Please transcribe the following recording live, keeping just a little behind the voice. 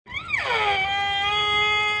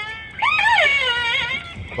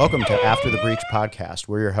Welcome to After the Breach podcast.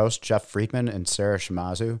 We're your hosts, Jeff Friedman and Sarah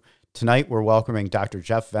Shimazu. Tonight, we're welcoming Dr.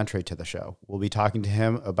 Jeff Ventre to the show. We'll be talking to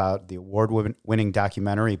him about the award-winning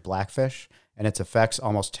documentary Blackfish and its effects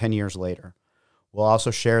almost 10 years later. We'll also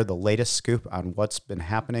share the latest scoop on what's been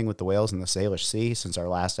happening with the whales in the Salish Sea since our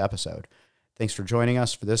last episode. Thanks for joining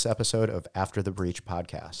us for this episode of After the Breach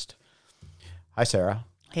podcast. Hi, Sarah.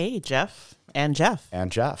 Hey, Jeff. And Jeff.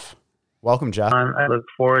 And Jeff. Welcome, Jeff. I look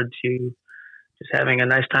forward to just having a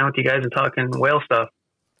nice time with you guys and talking whale stuff.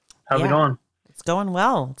 How's it going? It's going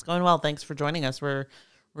well. It's going well. Thanks for joining us. We're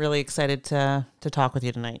really excited to talk with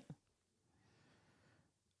you tonight.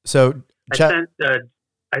 So, Jeff,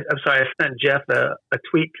 I sent Jeff a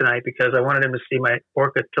tweet tonight because I wanted him to see my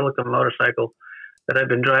Orca Tilikum motorcycle that I've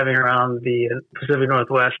been driving around the Pacific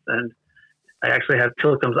Northwest, and I actually have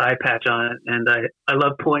Tilikum's eye patch on it, and I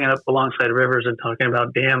love pulling it up alongside rivers and talking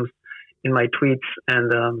about dams in my tweets.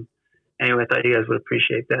 And anyway, I thought you guys would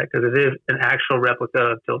appreciate that because it is an actual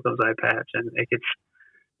replica of Tilikum's eye patch, and it gets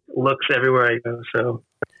looks everywhere I go. So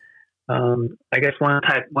I guess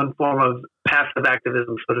one form of passive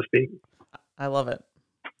activism, so to speak. I love it.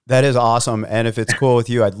 That is awesome. And if it's cool with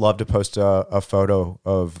you, I'd love to post a photo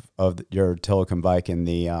of your Tilikum bike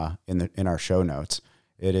in our show notes.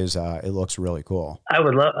 It is it looks really cool. I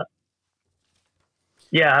would love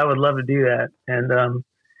to do that. And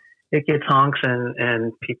it gets honks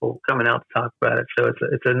and people coming out to talk about it. So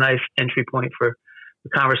it's a nice entry point for the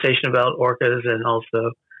conversation about orcas and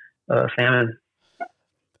also salmon.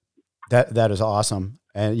 That is awesome.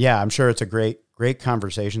 And yeah, I'm sure it's a great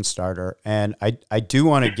conversation starter. And I do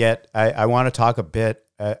want to get, I want to talk a bit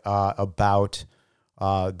about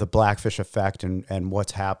the Blackfish effect and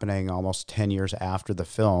what's happening almost 10 years after the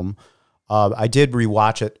film. I did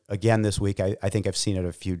rewatch it again this week. I think I've seen it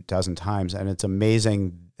a few dozen times, and it's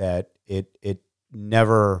amazing that it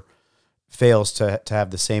never fails to have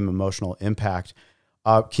the same emotional impact.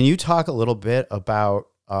 Can you talk a little bit about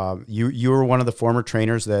you were one of the former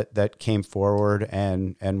trainers that came forward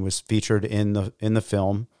and was featured in the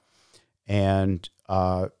film, and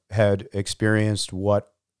had experienced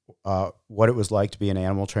what it was like to be an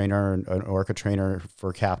animal trainer and an orca trainer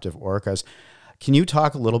for captive orcas. Can you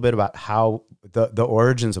talk a little bit about how the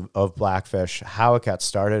origins of Blackfish, how it got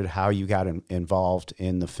started, how you got involved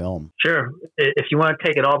in the film? Sure. If you want to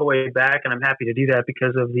take it all the way back, and I'm happy to do that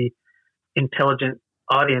because of the intelligent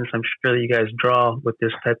audience I'm sure that you guys draw with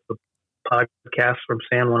this type of podcast from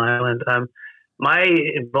San Juan Island. My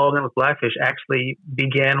involvement with Blackfish actually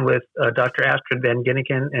began with Dr. Astrid Van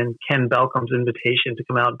Ginneken and Ken Balcom's invitation to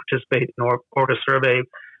come out and participate in Orca Survey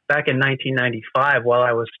back in 1995 while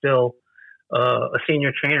I was still a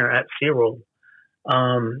senior trainer at SeaWorld.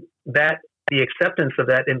 The acceptance of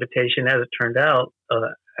that invitation, as it turned out,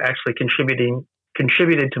 actually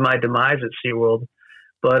contributed to my demise at SeaWorld.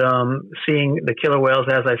 But seeing the killer whales,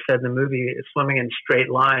 as I said in the movie, swimming in straight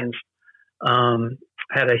lines,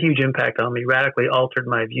 had a huge impact on me, radically altered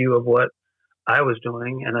my view of what I was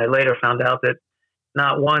doing. And I later found out that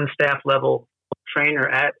not one staff-level trainer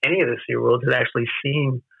at any of the SeaWorlds had actually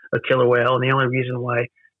seen a killer whale. And the only reason why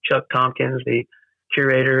Chuck Tompkins, the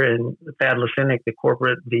curator, and Thad Lasinick, the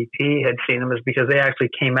corporate VP, had seen them is because they actually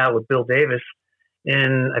came out with Bill Davis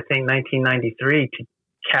in, I think, 1993 to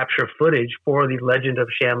capture footage for the Legend of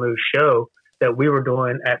Shamu show that we were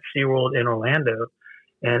doing at SeaWorld in Orlando.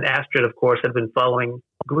 And Astrid, of course, had been following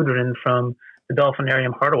Gudrun from the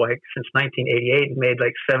Dolphinarium Harderwijk since 1988 and made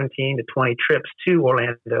like 17 to 20 trips to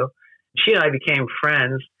Orlando. She and I became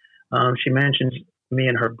friends. She mentions me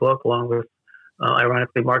in her book, along with,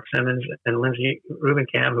 ironically, Mark Simmons and Lindsay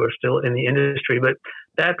Rubenkamp, who are still in the industry. But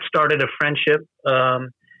that started a friendship.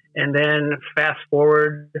 And then fast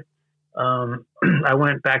forward, I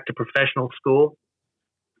went back to professional school,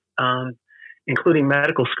 including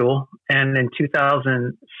medical school. And in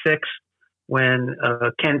 2006, when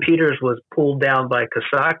Ken Peters was pulled down by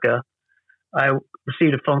Kasaka, I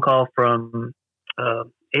received a phone call from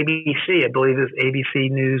ABC, I believe it was ABC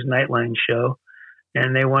News Nightline show,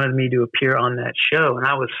 and they wanted me to appear on that show. And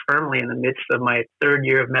I was firmly in the midst of my third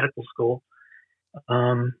year of medical school,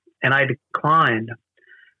 and I declined.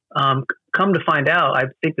 Come to find out, I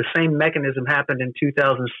think the same mechanism happened in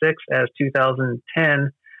 2006 as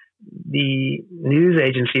 2010. The news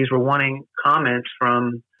agencies were wanting comments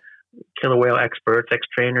from killer whale experts,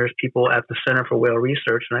 ex-trainers, people at the Center for Whale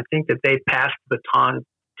Research. And I think that they passed the baton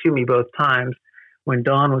to me both times. When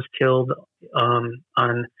Dawn was killed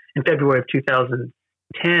in February of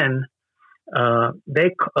 2010, a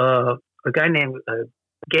guy named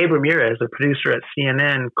Gabe Ramirez, a producer at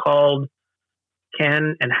CNN, called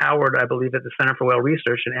Ken and Howard, I believe, at the Center for Whale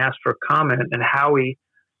Research and asked for comment. And Howie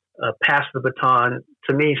passed the baton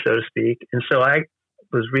to me, so to speak. And so I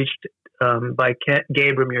was reached by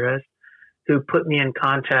Gabe Ramirez, who put me in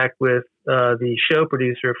contact with the show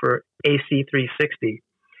producer for AC360.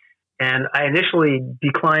 And I initially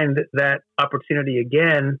declined that opportunity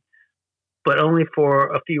again, but only for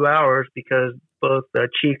a few hours, because both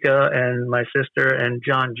Chica and my sister and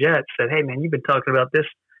John Jett said, "Hey, man, you've been talking about this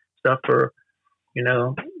stuff for,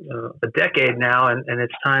 a decade now, and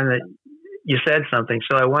it's time that you said something."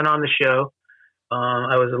 So I went on the show.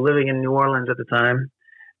 I was living in New Orleans at the time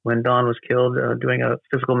when Don was killed, doing a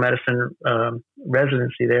physical medicine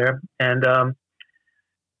residency there. And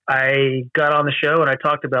I got on the show and I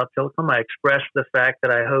talked about Tilcom. I expressed the fact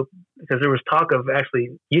that I hope, because there was talk of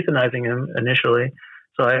actually euthanizing him initially.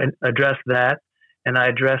 So I addressed that, and I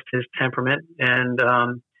addressed his temperament, and,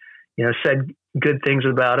 said good things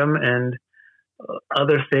about him and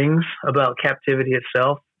other things about captivity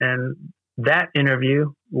itself. And that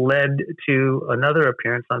interview led to another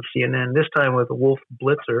appearance on CNN, this time with Wolf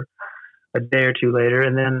Blitzer a day or two later.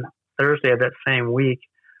 And then Thursday of that same week,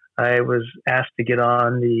 I was asked to get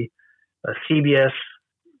on the CBS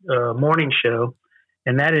morning show,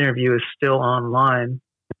 and that interview is still online,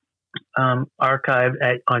 archived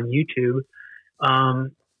on YouTube.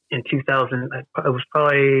 In 2000, it was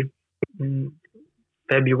probably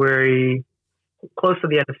February, close to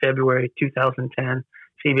the end of February 2010.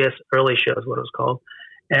 CBS Early Show is what it was called,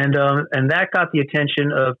 and that got the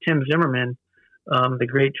attention of Tim Zimmerman, the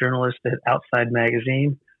great journalist at Outside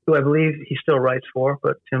Magazine, who I believe he still writes for,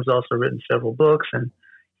 but Tim's also written several books, and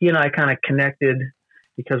he and I kind of connected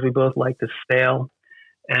because we both like to sail.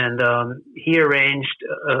 And he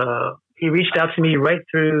reached out to me right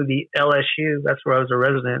through the LSU. That's where I was a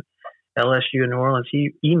resident, LSU in New Orleans.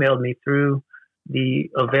 He emailed me through the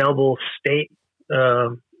available state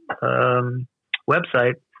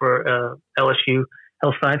website for LSU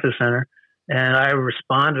Health Sciences Center. And I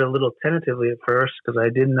responded a little tentatively at first because I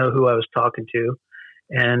didn't know who I was talking to.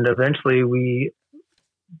 And eventually we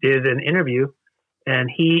did an interview, and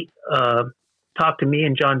he talked to me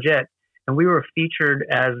and John Jett, and we were featured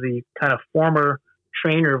as the kind of former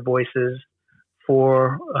trainer voices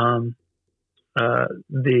for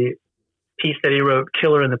the piece that he wrote,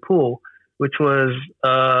 Killer in the Pool, which was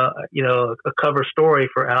a cover story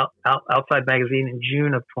for Outside Magazine in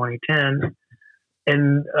June of 2010.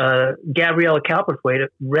 And Gabriella Cowperthwaite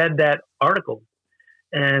read that article,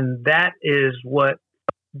 and that is what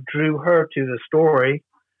drew her to the story.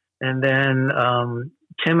 And then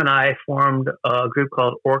Tim and I formed a group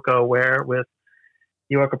called Orca Aware with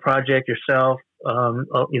the Orca Project, yourself,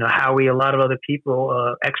 Howie, a lot of other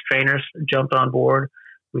people, ex-trainers jumped on board.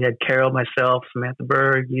 We had Carol, myself, Samantha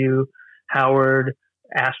Berg, you, Howard,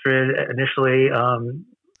 Astrid, initially,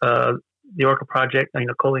 the Orca Project,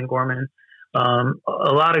 Colleen Gorman, a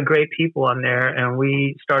lot of great people on there, and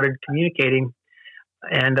we started communicating.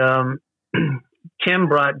 And Tim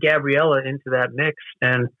brought Gabriella into that mix,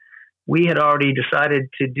 and we had already decided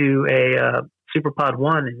to do a Superpod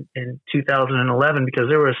 1 in 2011 because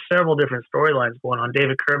there were several different storylines going on.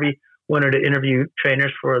 David Kirby wanted to interview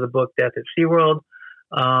trainers for the book Death at SeaWorld.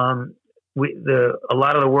 A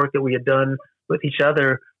lot of the work that we had done with each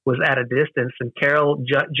other was at a distance, and Carol,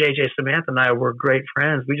 JJ, Samantha, and I were great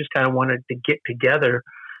friends. We just kind of wanted to get together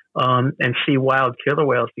and see wild killer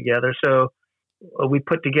whales together. So we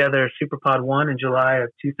put together Superpod 1 in July of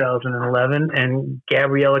 2011, and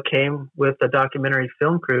Gabriella came with a documentary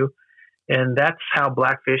film crew, and that's how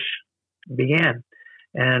Blackfish began.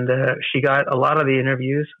 And she got a lot of the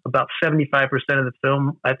interviews. About 75% of the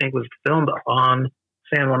film, I think, was filmed on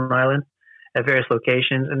San Juan Island at various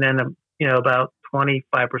locations, and then about 25%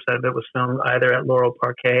 of it was filmed either at Laurel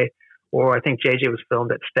Parquet, or I think JJ was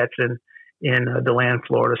filmed at Stetson in DeLand,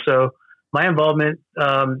 Florida. So my involvement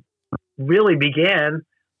really began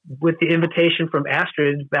with the invitation from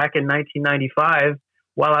Astrid back in 1995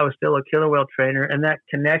 while I was still a killer whale trainer, and that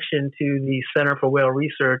connection to the Center for Whale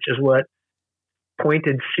Research is what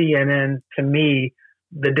pointed CNN to me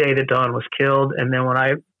the day that Don was killed. And then when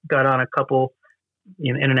I got on a couple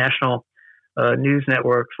international news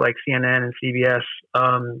networks like CNN and CBS,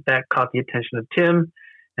 that caught the attention of Tim,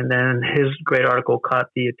 and then his great article caught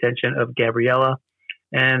the attention of Gabriella,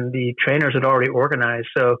 and the trainers had already organized.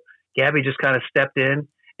 So Gabby just kind of stepped in,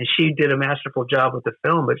 and she did a masterful job with the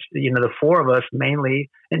film. But the four of us mainly,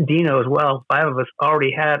 and Dino as well, five of us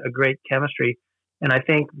already had a great chemistry, and I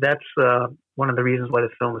think that's one of the reasons why the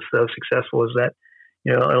film is so successful. Is that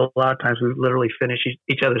a lot of times we literally finish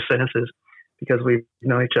each other's sentences because we've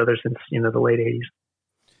known each other since the late 80s.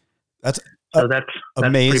 That's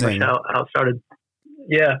amazing. That's pretty much how it started.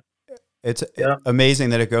 Yeah. It's Yeah.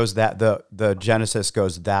 amazing that it goes that the genesis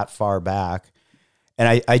goes that far back.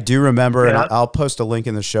 And I do remember, and Yeah. I'll post a link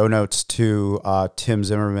in the show notes to Tim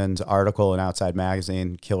Zimmerman's article in Outside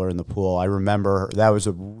Magazine, Killer in the Pool. I remember that was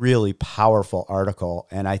a really powerful article.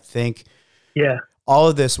 And I think Yeah. all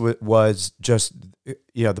of this was just,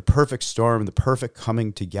 the perfect storm, the perfect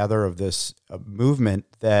coming together of this movement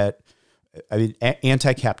that, I mean,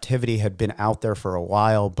 anti-captivity had been out there for a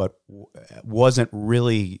while, but wasn't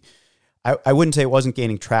really, I wouldn't say it wasn't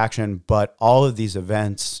gaining traction, but all of these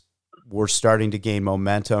events were starting to gain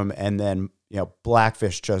momentum. And then,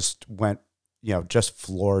 Blackfish just went, just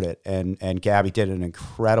floored it. And Gabby did an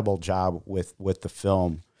incredible job with the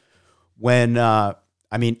film. When,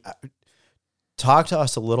 talk to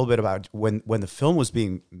us a little bit about when the film was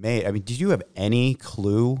being made. I mean, did you have any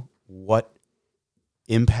clue what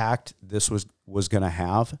impact this was going to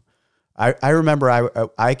have? I remember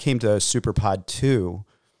I came to Superpod 2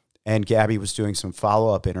 and Gabby was doing some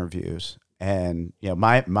follow-up interviews. And,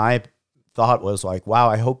 my thought was like, wow,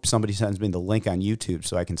 I hope somebody sends me the link on YouTube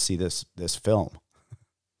so I can see this film.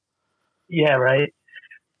 Yeah. Right.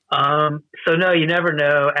 So no, you never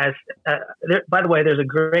know. By the way, there's a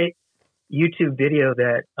great YouTube video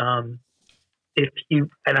that, if you,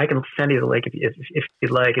 and I can send you the link if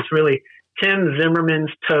you'd like, it's really Tim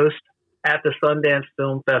Zimmerman's toast at the Sundance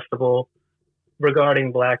Film Festival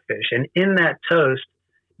regarding Blackfish. And in that toast,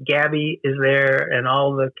 Gabby is there and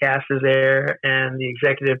all the cast is there and the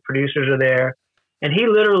executive producers are there. And he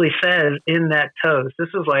literally says in that toast, this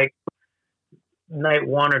was like night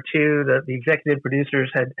 1 or 2, that the executive producers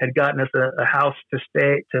had gotten us a house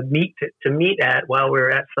to meet at while we were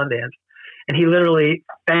at Sundance. And he literally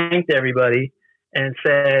thanked everybody and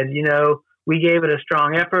said, we gave it a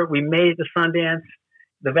strong effort. We made it to Sundance.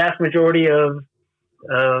 The vast majority of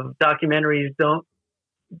documentaries don't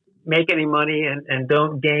make any money and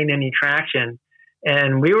don't gain any traction.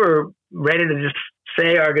 And we were ready to just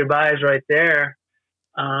say our goodbyes right there.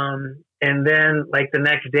 And then like the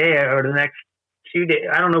next day or the next 2 days,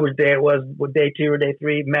 I don't know which day it was, what day 2 or day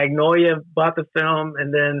 3, Magnolia bought the film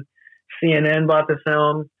and then CNN bought the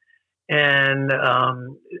film. And,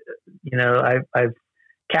 I've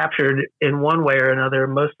captured in one way or another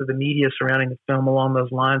most of the media surrounding the film along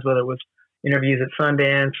those lines, whether it was interviews at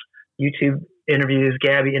Sundance, YouTube interviews,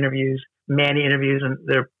 Gabby interviews, Manny interviews, and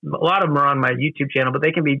a lot of them are on my YouTube channel, but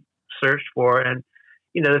they can be searched for. And,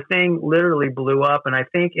 the thing literally blew up, and I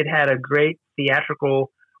think it had a great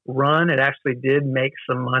theatrical run. It actually did make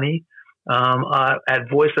some money. At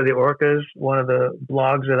Voice of the Orcas, one of the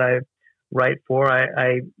blogs that I write for,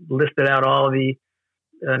 I listed out all of the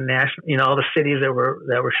national, all the cities that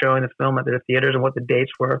were showing the film at the theaters and what the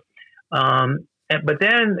dates were. But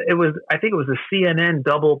then I think it was the CNN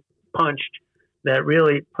double punched that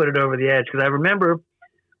really put it over the edge. Because I remember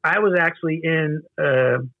I was actually in.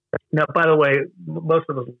 Now, by the way, most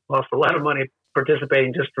of us lost a lot of money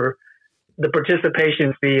participating just for the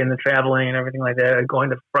participation fee and the traveling and everything like that, going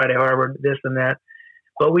to Friday Harbor, this and that.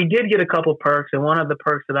 But we did get a couple perks, and one of the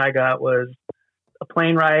perks that I got was a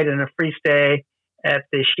plane ride and a free stay at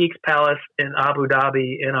the Sheikh's Palace in Abu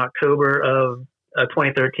Dhabi in October of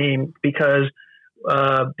 2013, because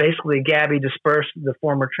basically Gabby dispersed the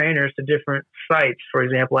former trainers to different sites. For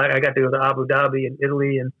example, I got to go to Abu Dhabi in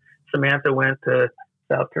Italy, and Samantha went to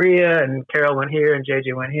South Korea, and Carol went here, and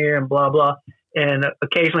JJ went here, and blah, blah. And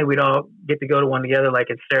occasionally we'd all get to go to one together, like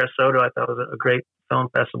in Sarasota. I thought it was a great film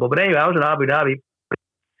festival. But anyway, I was in Abu Dhabi,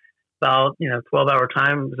 about 12-hour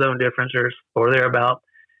time zone difference or thereabout,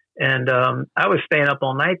 and I was staying up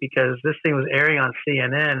all night because this thing was airing on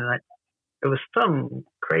CNN, and it was some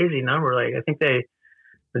crazy number. Like I think the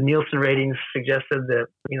Nielsen ratings suggested that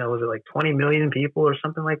was it like 20 million people or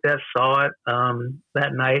something like that saw it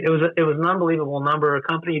that night. It was an unbelievable number,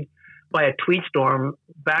 accompanied by a tweet storm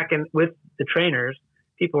with the trainers.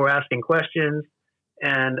 People were asking questions,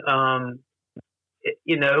 and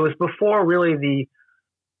it was before really the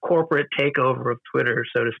corporate takeover of Twitter,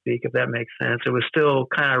 so to speak, if that makes sense. It was still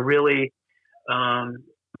kind of really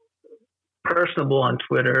personable on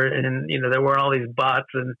Twitter, and there were all these bots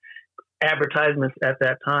and advertisements at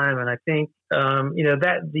that time. And I think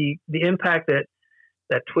that the impact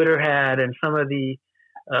that Twitter had, and some of the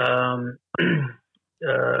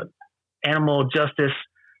animal justice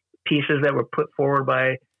pieces that were put forward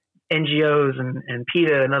by NGOs and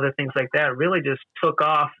PETA and other things like that, really just took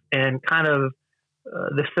off, and kind of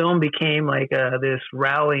the film became like this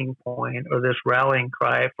rallying point, or this rallying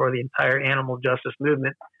cry for the entire animal justice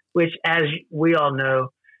movement, which, as we all know,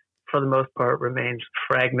 for the most part remains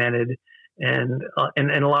fragmented and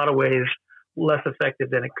in a lot of ways less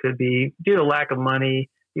effective than it could be due to lack of money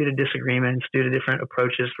due to disagreements, due to different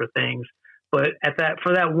approaches for things. But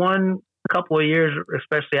for that one couple of years,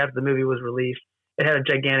 especially after the movie was released, it had a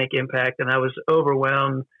gigantic impact, and I was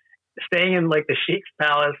overwhelmed. Staying in like the Sheikh's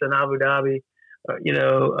Palace in Abu Dhabi, I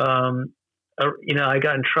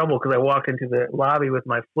got in trouble because I walked into the lobby with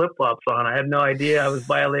my flip flops on. I had no idea I was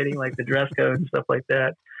violating like the dress code and stuff like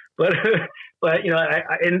that. But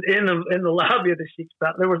in the lobby of the Sheikh's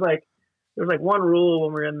Palace, there was like one rule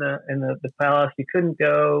when we were in the palace: you couldn't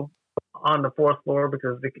go on the fourth floor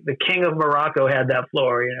because the king of Morocco had that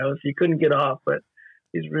floor, so you couldn't get off. But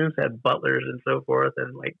these rooms had butlers and so forth,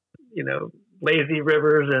 and lazy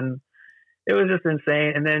rivers, and it was just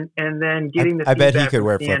insane. And then getting the I bet he could from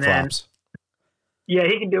wear CNN, flip flops. Yeah,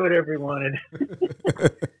 he could do whatever he wanted.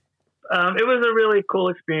 It was a really cool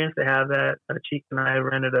experience to have that. Cheek and I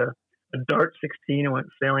rented a Dart 16 and went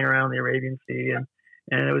sailing around the Arabian Sea,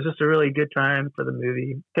 and it was just a really good time for the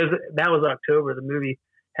movie because that was October. The movie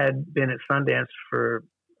had been at Sundance for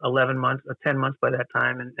 11 months, 10 months by that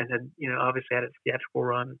time, and had obviously had its theatrical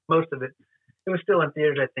run. Most of it was still in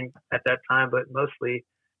theaters, I think, at that time, but mostly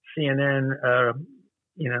CNN,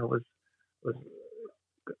 was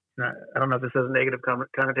I don't know if this has a negative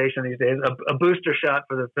connotation these days, a booster shot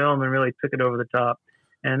for the film and really took it over the top.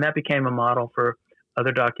 And that became a model for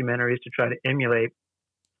other documentaries to try to emulate.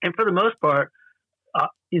 And for the most part,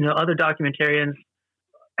 other documentarians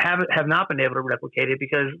have not been able to replicate it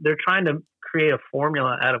because they're trying to create a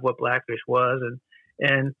formula out of what Blackfish was.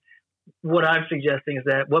 And what I'm suggesting is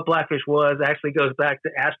that what Blackfish was actually goes back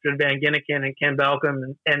to Astrid Van Ginneken and Ken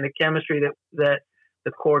Balcom and the chemistry that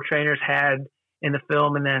the core trainers had in the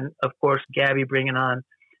film. And then, of course, Gabby bringing on,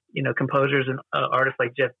 composers and artists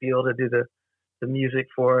like Jeff Beal to do the music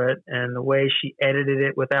for it, and the way she edited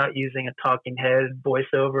it without using a talking head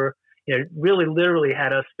voiceover, really literally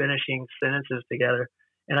had us finishing sentences together.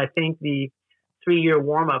 And I think the 3-year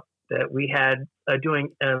warm-up that we had doing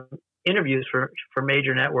interviews for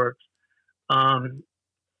major networks, it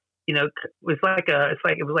was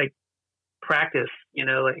like practice,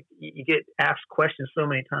 like you get asked questions so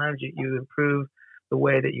many times, you improve the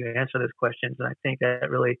way that you answer those questions. And I think that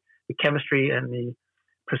really the chemistry and the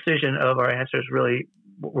precision of our answers really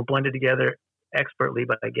were blended together expertly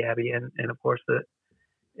by Gabby. And of course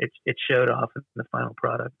it showed off in the final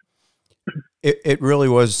product. It really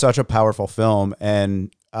was such a powerful film.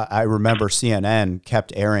 And I remember CNN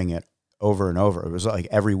kept airing it over and over. It was like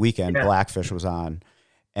every weekend Blackfish was on.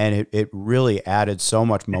 And it really added so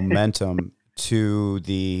much momentum to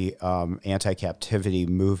the anti-captivity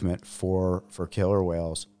movement for killer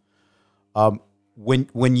whales.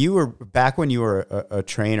 When you were a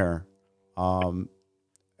trainer,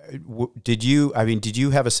 did you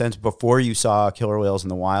have a sense before you saw killer whales in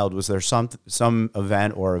the wild? Was there some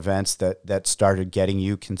event or events that started getting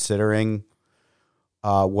you considering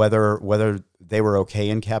whether they were okay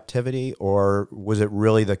in captivity, or was it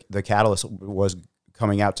really the catalyst was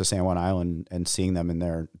coming out to San Juan Island and seeing them in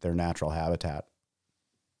their natural habitat?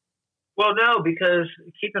 Well, no, because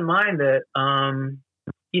keep in mind that, I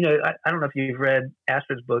don't know if you've read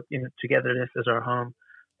Astrid's book, Togetherness is Our Home,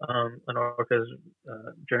 an orca's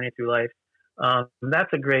journey through life.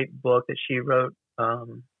 That's a great book that she wrote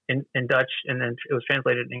in Dutch, and then it was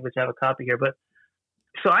translated in English. I have a copy here. But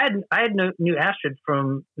so I knew Astrid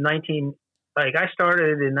from I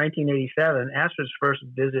started in 1987. Astrid's first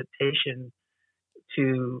visitation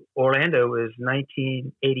to Orlando was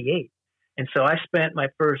 1988. And so I spent my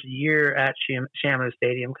first year at Shamu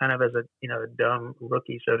Stadium kind of as a dumb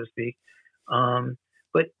rookie, so to speak.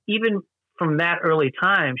 But even from that early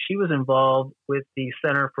time, she was involved with the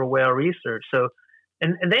Center for Whale Research. So,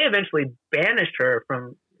 and they eventually banished her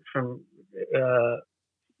from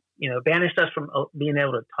banished us from being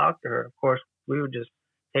able to talk to her. Of course, we would just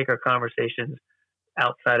take our conversations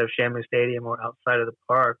outside of Shamu Stadium or outside of the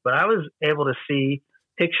park. But I was able to see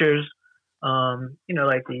pictures,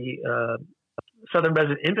 like the Southern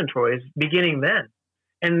Resident Inventories beginning then.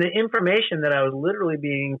 And the information that I was literally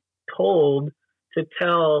being told to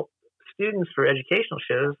tell students for educational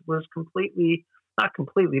shows was not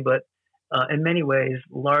completely, but in many ways,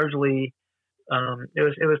 largely, it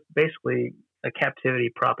was basically a captivity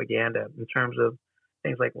propaganda in terms of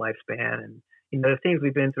things like lifespan and, the things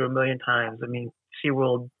we've been through a million times. I mean,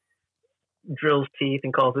 SeaWorld drills teeth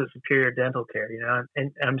and calls it superior dental care,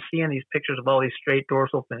 and I'm seeing these pictures of all these straight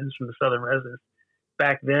dorsal fins from the Southern residents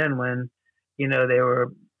back then when, they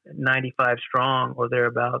were 95 strong or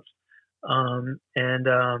thereabouts. And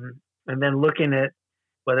then looking at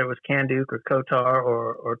whether it was Kanduke or Kotar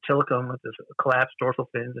or Tilikum with this collapsed dorsal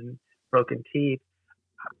fins and broken teeth,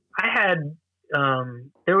 I had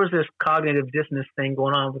there was this cognitive dissonance thing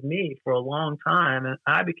going on with me for a long time, and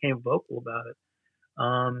I became vocal about it.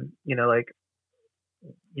 Like,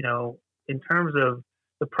 in terms of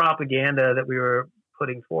the propaganda that we were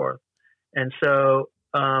putting forth. And so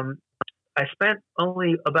I spent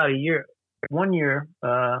only about 1 year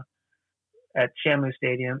at Shamu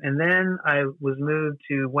Stadium, and then I was moved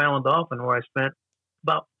to Whale and Dolphin, where I spent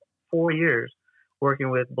about 4 years working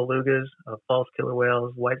with belugas, false killer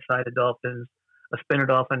whales, white-sided dolphins, a spinner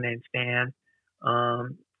dolphin named Stan. I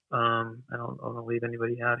don't want to leave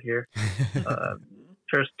anybody out here.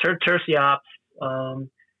 Terciops.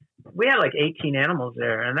 We had like 18 animals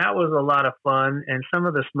there, and that was a lot of fun. And some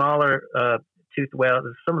of the smaller toothed whales,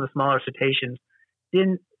 some of the smaller cetaceans,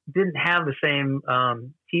 didn't have the same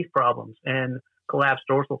teeth problems and collapsed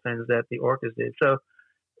dorsal fins that the orcas did. So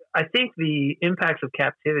I think the impacts of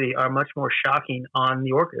captivity are much more shocking on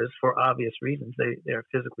the orcas for obvious reasons. They're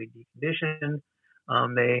physically deconditioned.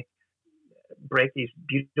 They break these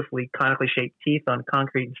beautifully conically shaped teeth on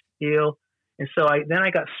concrete and steel. And so I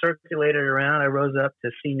got circulated around. I rose up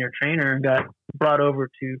to senior trainer and got brought over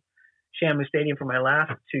to Shamu Stadium for my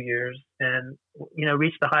last 2 years, and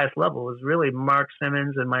reached the highest level. It was really Mark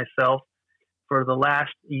Simmons and myself for the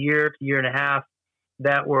last year to year and a half.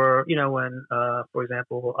 That were, when, for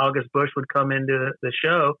example, August Bush would come into the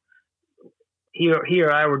show, he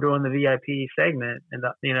or I were doing the VIP segment, and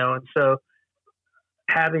and so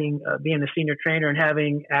having being the senior trainer and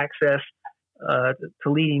having access to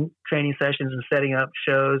leading training sessions and setting up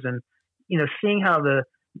shows, and seeing how the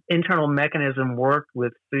internal mechanism worked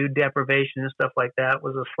with food deprivation and stuff like that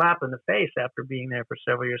was a slap in the face after being there for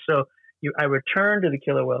several years. So I returned to the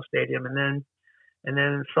Killer Whale Stadium, and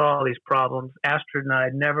then saw all these problems. Astrid and I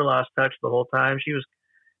had never lost touch the whole time. She was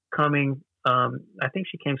coming, I think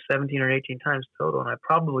she came 17 or 18 times total, and I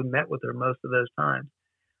probably met with her most of those times.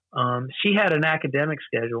 She had an academic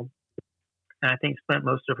schedule, and I think spent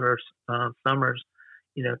most of her summers,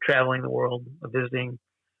 traveling the world, visiting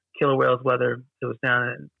killer whales, whether it was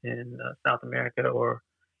down in South America or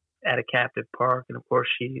at a captive park. And of course,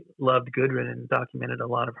 she loved Gudrun and documented a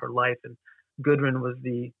lot of her life. And Gudrun was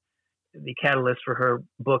the catalyst for her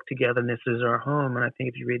book, Togetherness is Our Home. And I think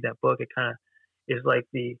if you read that book, it kind of is like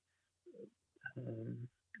I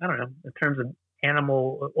don't know, in terms of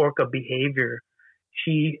animal orca behavior,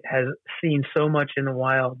 she has seen so much in the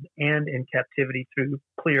wild and in captivity through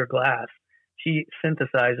clear glass. She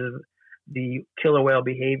synthesizes the killer whale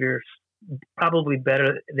behaviors probably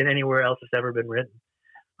better than anywhere else has ever been written.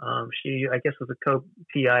 She, I guess, was a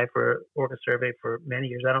co-PI for Orca Survey for many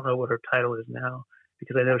years. I don't know what her title is now,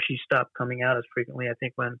 because I know she stopped coming out as frequently, I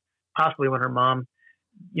think possibly when her mom,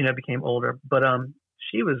 became older. But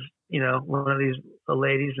she was, one of these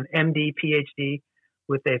ladies, an MD, PhD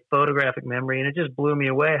with a photographic memory. And it just blew me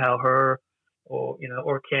away how her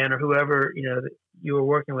or Ken or whoever, that you were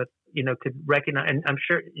working with, could recognize. And I'm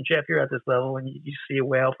sure, Jeff, you're at this level when you see a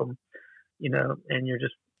whale from, and you're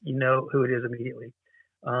just, who it is immediately.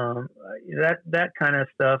 That kind of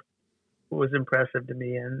stuff was impressive to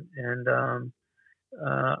me. And I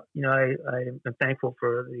am thankful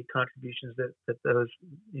for the contributions that those,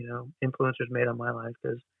 influencers made on my life,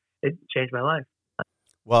 because it changed my life.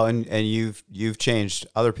 Well, and you've changed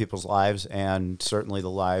other people's lives, and certainly the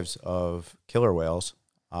lives of killer whales.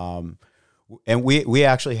 And we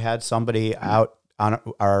actually had somebody out on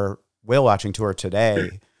our whale watching tour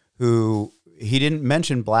today who, he didn't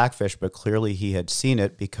mention Blackfish, but clearly he had seen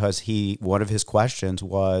it, because one of his questions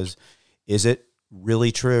was, is it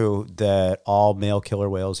really true that all male killer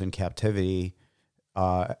whales in captivity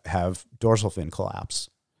have dorsal fin collapse?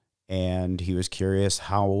 And he was curious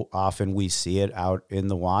how often we see it out in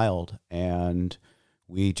the wild, and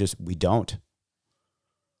we don't.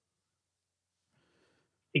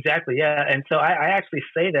 Exactly, yeah. And so I actually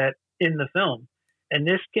say that in the film. And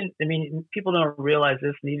people don't realize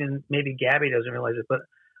this, and even maybe Gabby doesn't realize it, but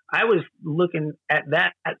I was looking at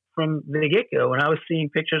that from the get-go when I was seeing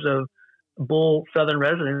pictures of bull southern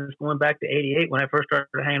residents going back to 88 when I first started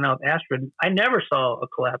hanging out with Astrid. I never saw a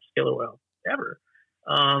collapsed killer whale, ever.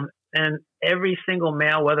 And every single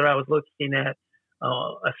male, whether I was looking at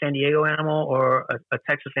a San Diego animal or a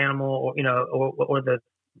Texas animal, or the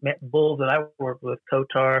bulls that I worked with,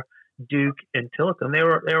 Kotar, Duke, and Tillicum, they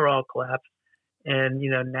were all collapsed. And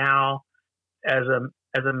now as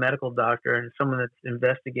a medical doctor and someone that's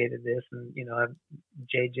investigated this, and I've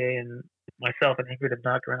JJ and myself and Ingrid have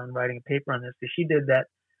knocked around writing a paper on this, because she did that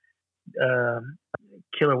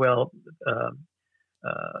killer whale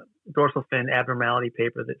dorsal fin abnormality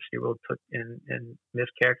paper that SeaWorld took and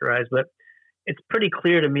mischaracterized. But it's pretty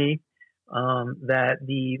clear to me that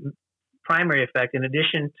the primary effect, in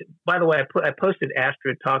addition to, by the way, I posted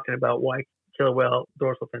Astrid talking about why killer whale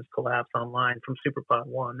dorsal fins collapse online from Superpod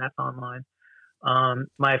 1. That's online.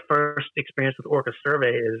 My first experience with Orca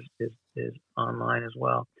Survey is online as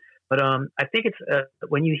well. But I think it's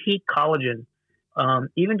when you heat collagen,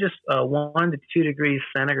 even just 1 to 2 degrees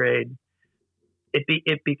centigrade,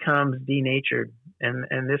 it becomes denatured,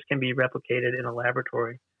 and this can be replicated in a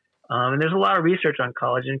laboratory. And there's a lot of research on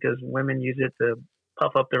collagen because women use it to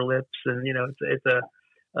puff up their lips, and it's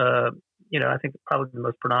I think probably the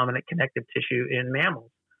most predominant connective tissue in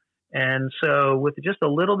mammals. And so with just a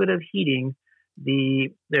little bit of heating, the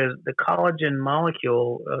collagen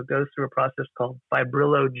molecule goes through a process called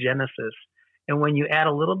fibrillogenesis. And when you add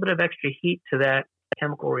a little bit of extra heat to that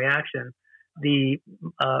chemical reaction, the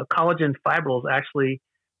collagen fibrils actually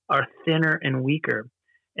are thinner and weaker.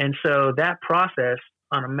 And so that process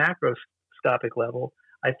on a macroscopic level,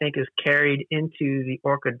 I think, is carried into the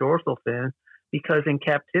orca dorsal fin, because in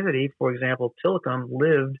captivity, for example, Tilikum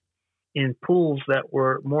lived in pools that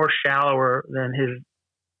were more shallower than his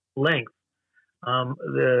length.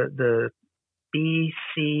 The B,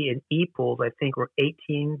 C, and E pools, I think, were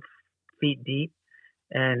 18 feet deep,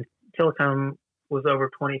 and Tilikum was over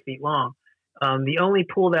 20 feet long. The only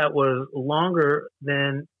pool that was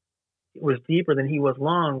deeper than he was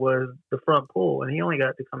long was the front pool, and he only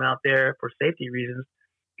got to come out there for safety reasons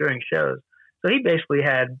during shows. So he basically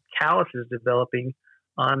had calluses developing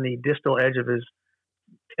on the distal edge of his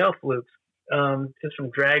tail flukes, just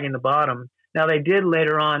from dragging the bottom. Now, they did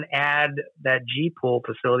later on add that G pool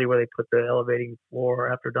facility where they put the elevating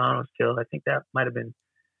floor after Don was killed. I think that might have been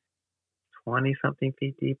 20-something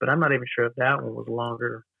feet deep, but I'm not even sure if that one was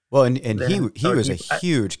longer. Well, and he was a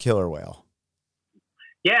huge killer whale.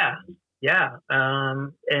 Yeah.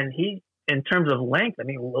 And he, in terms of length, I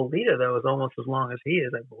mean, Lolita, though, is almost as long as he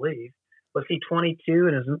is, I believe. Was he 22,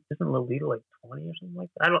 and isn't Lolita like 20 or something like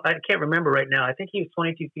that? I can't remember right now. I think he was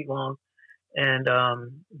 22 feet long. And,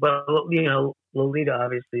 but, Lolita,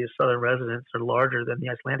 obviously, his southern residents are larger than the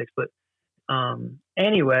Icelandics. But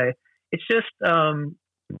anyway, it's just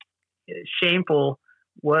shameful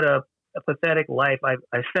what a pathetic life.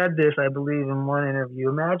 I said this, I believe, in one interview.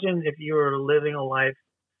 Imagine if you were living a life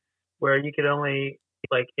where you could only,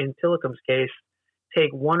 like in Tilikum's case,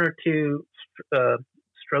 take 1 or 2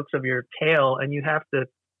 strokes of your tail, and you have to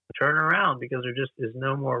turn around because there just is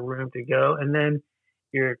no more room to go. And then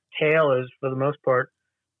your tail is, for the most part,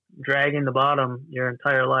 dragging the bottom your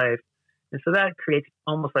entire life. And so that creates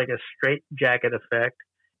almost like a straitjacket effect.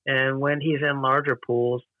 And when he's in larger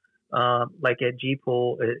pools, like at G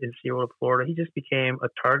Pool in SeaWorld, Florida, he just became a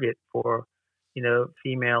target for,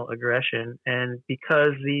 female aggression. And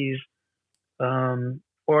because these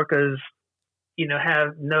orcas,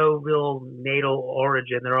 have no real natal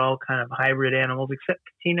origin, they're all kind of hybrid animals, except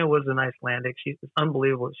Katina was an Icelandic. It's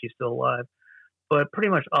unbelievable that she's still alive. But pretty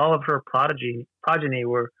much all of her progeny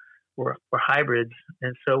were hybrids.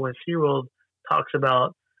 And so when SeaWorld talks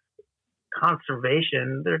about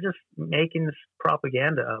conservation, they're just making this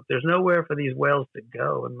propaganda up. There's nowhere for these whales to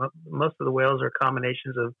go, and most of the whales are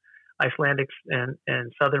combinations of Icelandics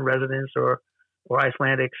and southern residents, or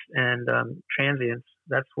Icelandics and transients.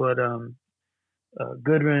 That's what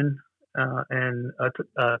Gudrun and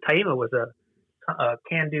Taima was a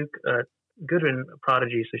Kanduk Gudrun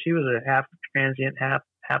prodigy. So she was a half transient, half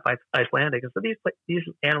Icelandic. And so these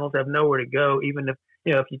animals have nowhere to go, even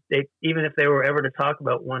if they were ever to talk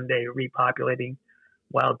about one day repopulating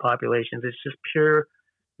wild populations. It's just pure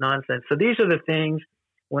nonsense. So these are the things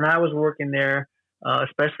when I was working there,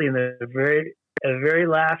 especially in the very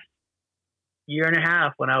last year and a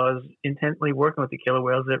half, when I was intently working with the killer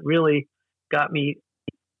whales, that really got me,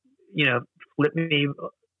 flipped me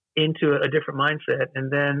into a different mindset.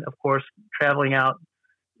 And then, of course, traveling out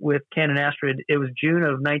with Ken and Astrid, it was June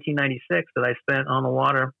of 1996 that I spent on the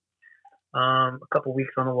water, a couple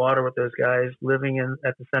weeks on the water with those guys, living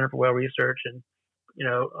at the Center for Whale Research, and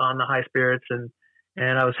on the High Spirits, and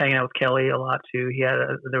I was hanging out with Kelly a lot too.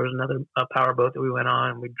 There was another power boat that we went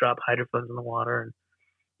on, and we dropped hydrophones in the water, and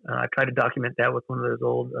I tried to document that with one of those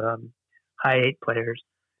old high 8 players,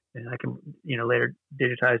 and I can later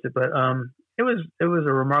digitize it. But it was a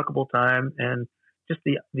remarkable time, and just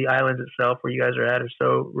the islands itself where you guys are at are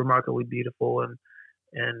so remarkably beautiful, and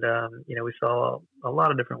we saw a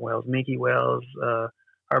lot of different whales, minke whales,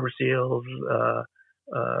 harbor seals,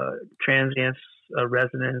 transients,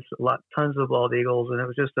 residents, tons of bald eagles, and it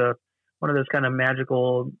was just one of those kind of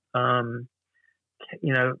magical,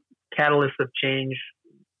 catalysts of change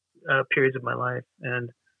periods of my life. And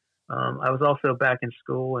I was also back in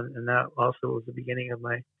school, and that also was the beginning of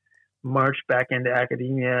my march back into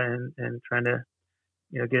academia and trying to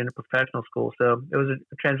get into professional school. So it was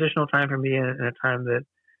a transitional time for me, and a time that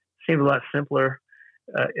seemed a lot simpler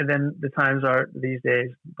than the times are these days.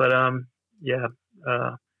 But yeah,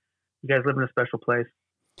 you guys live in a special place.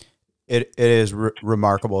 It is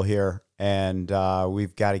remarkable here, and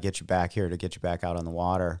we've got to get you back here to get you back out on the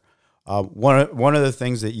water. One of the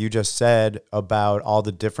things that you just said about all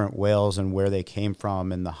the different whales and where they came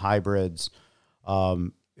from and the hybrids,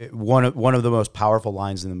 one of the most powerful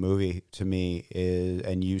lines in the movie to me is,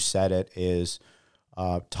 and you said it, is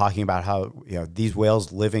talking about how these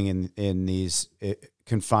whales living in these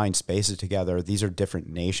confined spaces together. These are different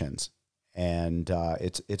nations. And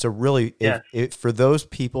it's a really, for those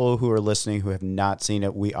people who are listening who have not seen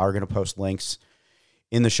it, we are going to post links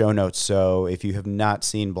in the show notes. So if you have not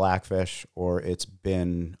seen Blackfish, or it's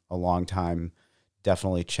been a long time,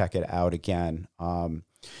 definitely check it out again.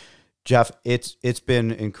 Jeff, it's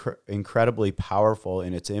been incredibly powerful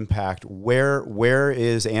in its impact. Where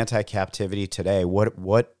is anti-captivity today?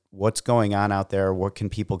 What's going on out there? What can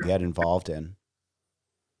people get involved in?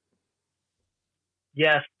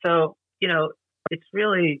 Yes. So, it's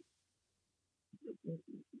really,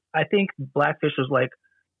 I think Blackfish was like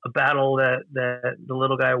a battle that the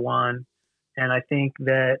little guy won. And I think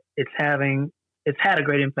that it's had a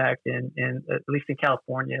great impact in at least in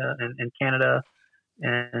California and Canada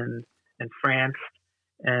and France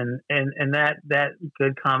and that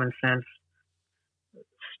good common sense,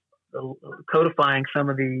 codifying some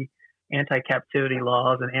of the anti-captivity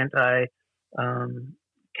laws and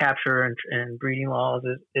capture and breeding laws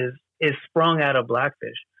is sprung out of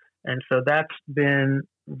Blackfish. And so that's been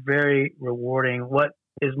very rewarding. What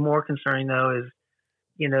is more concerning though is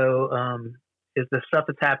the stuff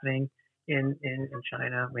that's happening in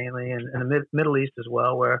China mainly, and the Middle East as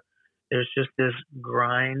well, where there's just this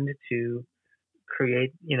grind to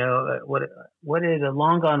create, what is a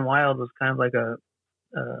Long Gone Wild was kind of like a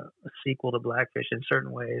sequel to Blackfish in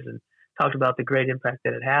certain ways, and talked about the great impact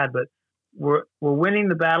that it had. But we're winning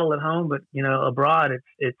the battle at home, but abroad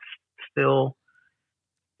it's still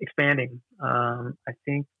expanding. I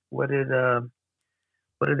think what did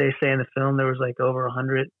they say in the film? There was like over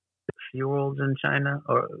 100 SeaWorlds in China,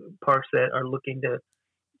 or parks that are looking to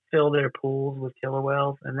fill their pools with killer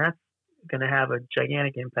whales, and that's going to have a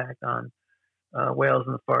gigantic impact on whales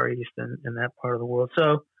in the Far East and that part of the world.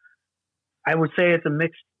 So I would say it's a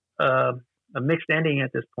mixed ending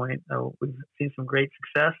at this point. We've seen some great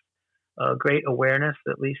success, great awareness,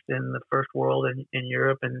 at least in the first world in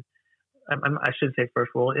Europe, and I should say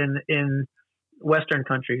first world in Western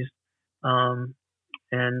countries.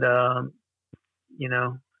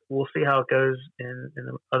 We'll see how it goes in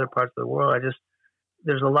the other parts of the world.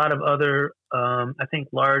 There's a lot of other, I think,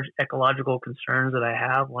 large ecological concerns that I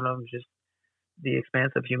have. One of them is just the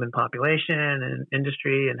expanse of human population and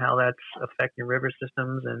industry, and how that's affecting river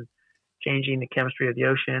systems and changing the chemistry of the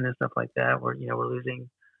ocean and stuff like that. We're losing,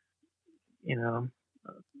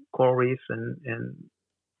 coral reefs and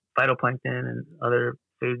phytoplankton and other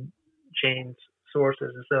food chain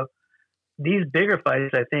sources. And so these bigger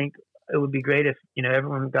fights, I think it would be great if,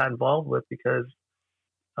 everyone got involved with, because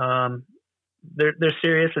they're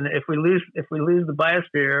serious. And if we lose the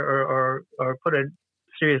biosphere or put a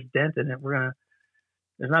serious dent in it,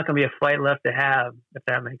 there's not going to be a fight left to have, if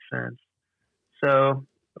that makes sense. So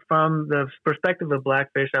from the perspective of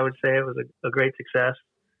Blackfish, I would say it was a great success.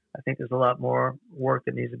 I think there's a lot more work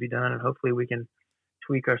that needs to be done, and hopefully we can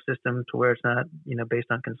tweak our system to where it's not, based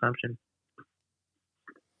on consumption.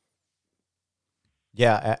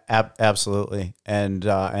 Yeah, absolutely, and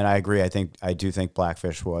I agree. I do think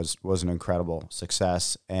Blackfish was an incredible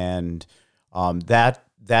success, and that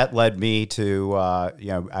led me to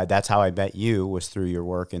that's how I met you, was through your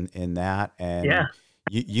work in that. And yeah.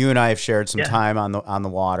 You and I have shared some time on the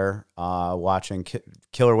water, watching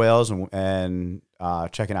killer whales and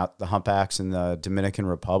checking out the humpbacks in the Dominican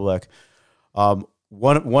Republic. One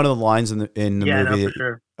of the lines in the movie. No, for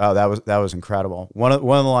sure. Oh, that was incredible. One of the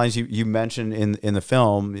lines you mentioned in the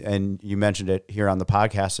film, and you mentioned it here on the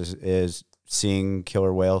podcast, is seeing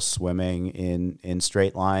killer whales swimming in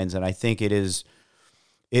straight lines, and I think it is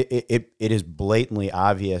blatantly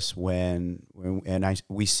obvious when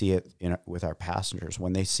we see it with our passengers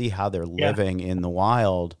when they see how they're living in the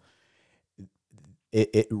wild.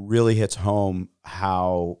 It really hits home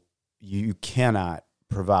how you cannot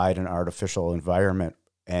provide an artificial environment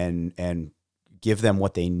and give them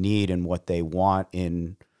what they need and what they want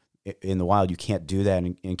in the wild. You can't do that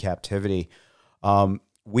in captivity.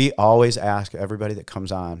 We always ask everybody that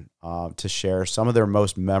comes on to share some of their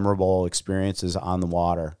most memorable experiences on the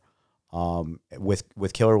water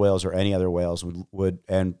with killer whales or any other whales.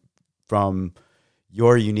 And from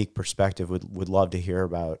your unique perspective, would love to hear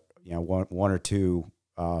about, one or two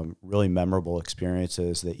really memorable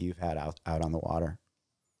experiences that you've had out on the water.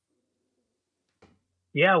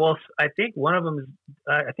 Yeah, well, I think one of them is,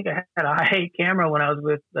 I think I had a high camera when I was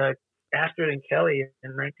with Astrid and Kelly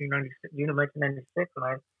in 1996, June of 1996, and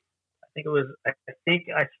I think it was,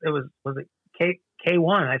 was it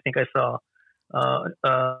K1? I think I saw.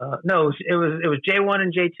 No, it was J1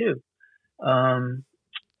 and J2.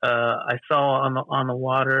 I saw on the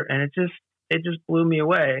water, and it just blew me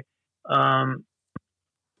away.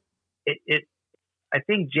 I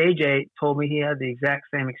think JJ told me he had the exact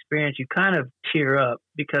same experience. You kind of tear up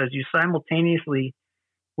because you simultaneously,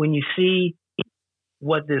 when you see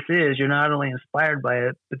what this is, you're not only inspired by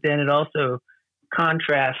it, but then it also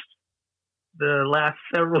contrasts the last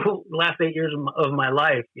 8 years of my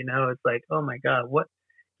life. It's like, oh my God, what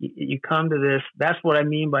you come to this. That's what I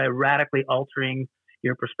mean by radically altering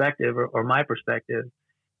your perspective or my perspective.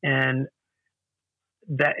 And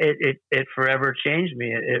that it forever changed me.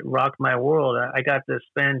 It rocked my world. I got to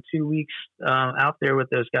spend 2 weeks out there with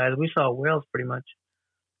those guys. We saw whales pretty much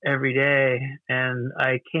every day, and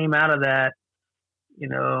I came out of that,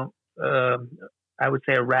 I would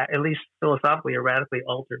say at least philosophically, a radically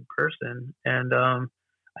altered person. And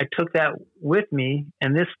I took that with me,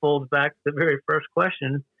 and this folds back to the very first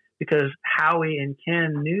question, because Howie and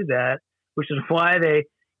Ken knew that, which is why they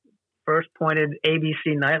first pointed ABC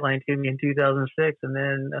Nightline to me in 2006, and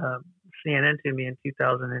then CNN to me in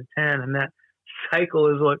 2010. And that cycle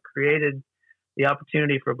is what created the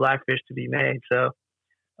opportunity for Blackfish to be made. So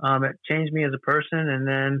it changed me as a person. And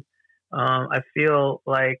then I feel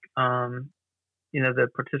like, the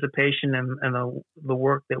participation and the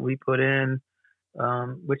work that we put in,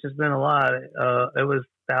 which has been a lot, it was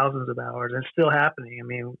thousands of hours and still happening. I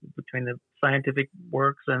mean, between the scientific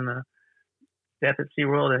works and the death at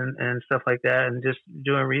SeaWorld and stuff like that, and just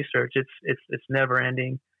doing research, it's never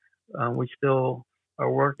ending. We still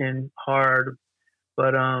are working hard,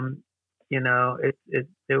 but it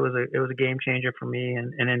was a game changer for me,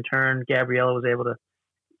 and in turn, Gabriella was able to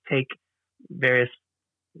take various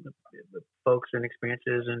folks and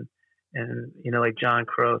experiences and like John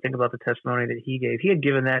Crow. Think about the testimony that he gave. He had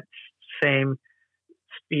given that same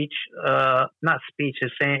speech, not speech,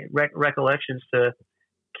 his same recollections to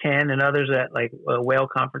Ken and others at like a whale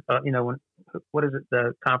conference. What is it?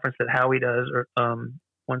 The conference that Howie does, or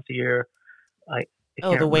once a year. I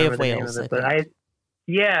can't the Way of remember the name Whales. of it, but I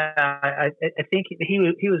think he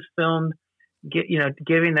was filmed,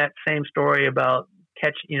 giving that same story about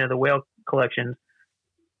the whale collections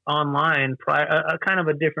online, kind of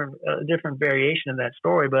a different variation of that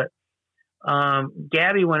story. But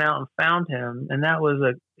Gabby went out and found him, and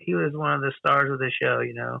he was one of the stars of the show.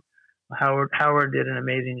 Howard did an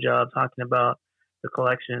amazing job talking about the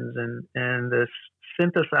collections and the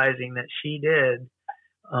synthesizing that she did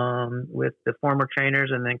with the former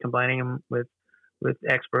trainers, and then combining them with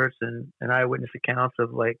experts and eyewitness accounts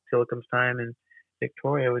of like Tillicum's time in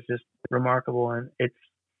Victoria was just remarkable. And it's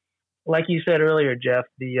like you said earlier, Jeff,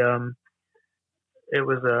 it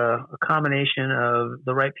was a combination of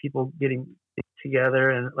the right people getting together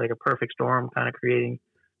and like a perfect storm, kind of creating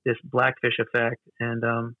this Blackfish effect. And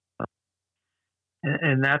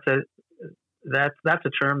that's a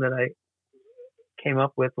term that I came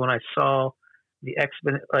up with when I saw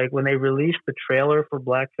when they released the trailer for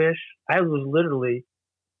Blackfish. I was literally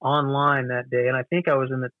online that day, and I think I was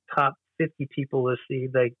in the top 50 people to see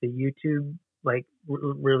like the YouTube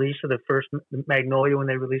release of the first Magnolia when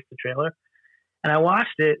they released the trailer. And I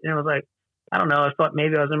watched it, and it was like, I don't know, I thought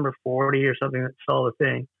maybe I was number 40 or something that saw the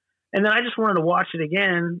thing. And then I just wanted to watch it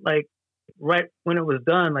again, like right when it was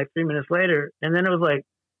done, like 3 minutes later. And then it was like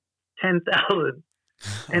 10,000.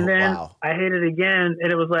 And then wow. I hit it again,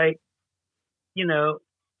 and it was like,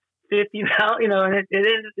 50,000, and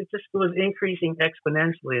it just was increasing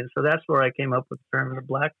exponentially. And so that's where I came up with the term the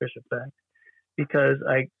Blackfish effect, because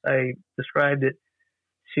I described it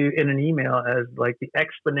in an email as like the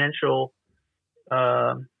exponential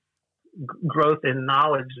growth in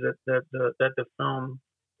knowledge that the film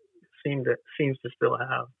seems to still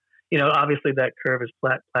have. Obviously that curve is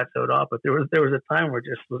plateaued off, but there was a time where it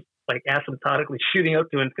just was like asymptotically shooting up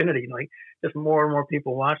to infinity. Like just more and more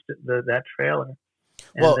people watched that trailer,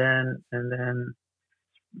 and then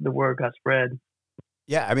the word got spread.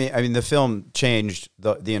 Yeah, I mean, the film changed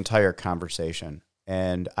the entire conversation,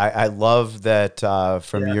 and I love that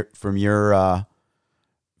from your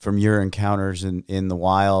encounters in the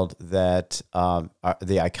wild that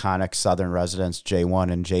the iconic Southern residents J1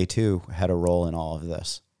 and J2 had a role in all of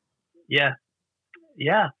this. Yeah,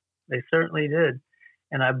 they certainly did.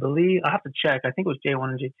 and I believe I have to check. I think it was J1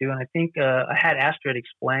 and J2, and I think I had Astrid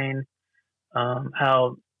explain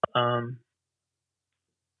how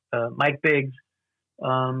Mike Biggs,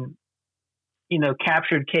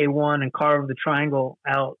 captured K1 and carved the triangle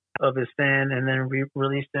out of his fin, and then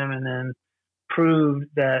released him, and then proved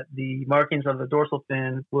that the markings of the dorsal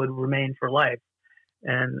fin would remain for life,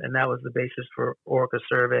 and that was the basis for Orca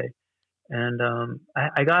survey. And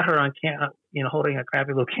I got her on holding a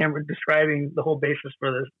crappy little camera, describing the whole basis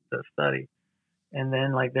for the study. And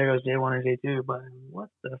then there goes J1 and J2, but what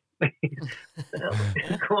the hell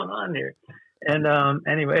is going on here? And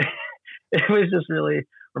anyway, it was just really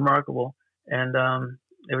remarkable. And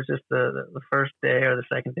it was just the first day or the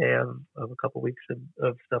second day of a couple weeks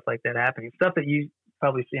of stuff like that happening, stuff that you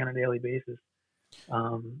probably see on a daily basis.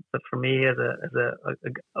 But for me, as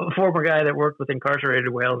a former guy that worked with incarcerated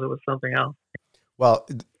whales, it was something else. Well,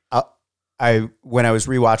 when I was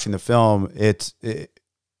rewatching the film,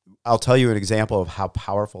 I'll tell you an example of how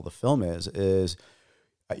powerful the film is.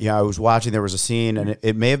 I was watching. There was a scene, and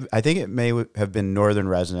I think it may have been Northern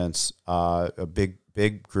residents, a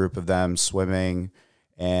big group of them swimming,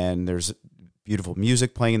 and there's beautiful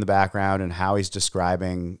music playing in the background, and how he's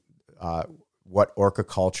describing what orca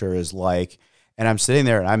culture is like. And I'm sitting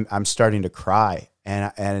there, and I'm starting to cry,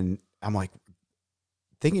 and I'm like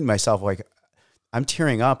thinking to myself, I'm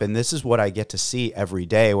tearing up, and this is what I get to see every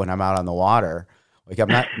day when I'm out on the water.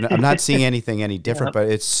 I'm not seeing anything any different, but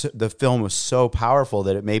the film was so powerful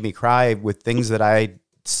that it made me cry with things that I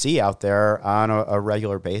see out there on a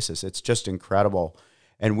regular basis. It's just incredible.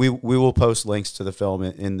 And we will post links to the film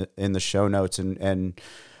in the show notes, and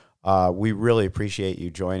we really appreciate you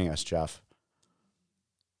joining us, Jeff.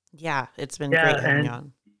 Yeah, it's been great having you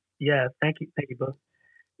on. Yeah, thank you both.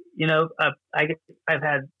 I've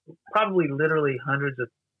had probably literally hundreds of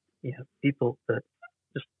people that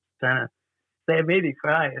just kind of say it made me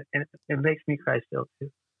cry, and it makes me cry still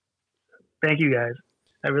too. Thank you guys.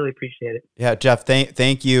 I really appreciate it. Yeah, Jeff,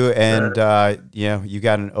 thank you. And you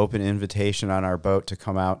got an open invitation on our boat to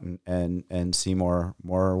come out and see more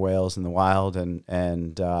whales in the wild.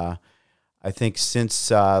 And I think since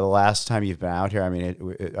the last time you've been out here, I mean,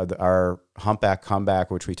 our humpback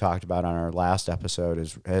comeback, which we talked about on our last episode,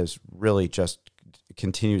 has really just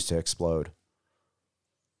continues to explode.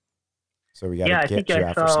 So we got to get you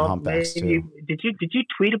out for some humpbacks too. Did you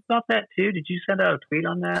tweet about that too? Did you send out a tweet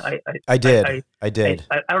on that? I did. I did.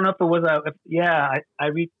 I don't know if it was I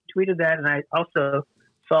retweeted that, and I also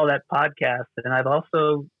saw that podcast, and I've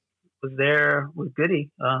also was there with Goody.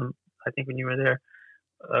 I think when you were there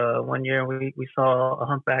one year, we saw a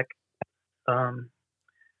humpback. I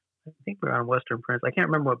think we were on Western Prince. I can't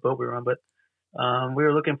remember what boat we were on, but we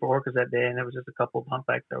were looking for orcas that day, and there was just a couple of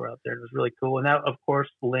humpbacks that were out there. It was really cool. And that, of course,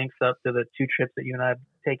 links up to the 2 trips that you and I have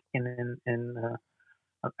taken in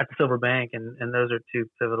at the Silver Bank, and those are 2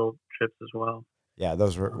 pivotal trips as well. Yeah,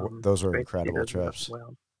 those were incredible trips.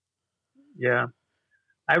 Well. Yeah,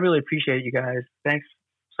 I really appreciate you guys. Thanks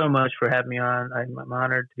so much for having me on. I'm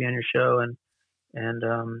honored to be on your show, and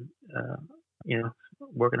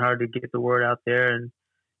working hard to get the word out there, and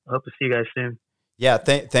I hope to see you guys soon. Yeah,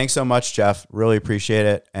 thanks so much, Jeff. Really appreciate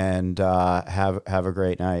it, and have a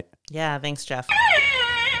great night. Yeah, thanks, Jeff.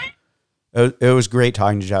 It was great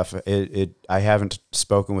talking to Jeff. I haven't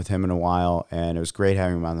spoken with him in a while, and it was great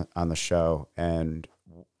having him on the show. And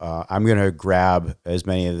I'm going to grab as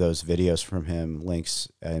many of those videos from him, links,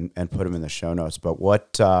 and put them in the show notes. But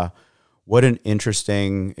what an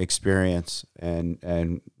interesting experience,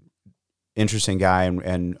 and interesting guy,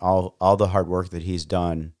 and all the hard work that he's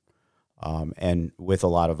done. And with a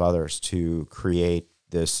lot of others to create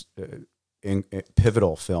this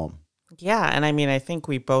pivotal film. Yeah, and I mean, I think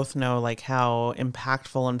we both know how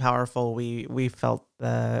impactful and powerful we felt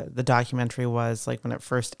the documentary was when it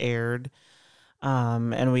first aired,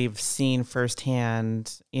 and we've seen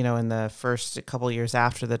firsthand, in the first couple of years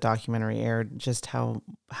after the documentary aired, just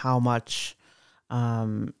how much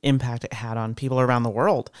impact it had on people around the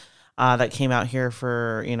world. That came out here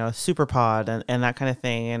for, Superpod and that kind of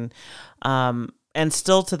thing. And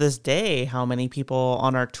still to this day, how many people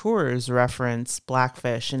on our tours reference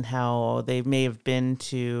Blackfish, and how they may have been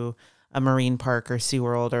to a marine park or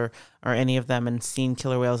SeaWorld or any of them and seen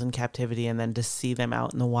killer whales in captivity, and then to see them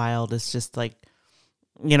out in the wild is just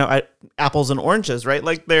apples and oranges, right?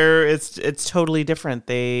 It's totally different.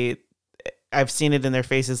 I've seen it in their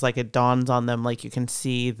faces, it dawns on them, you can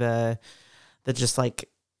see the just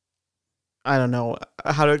I don't know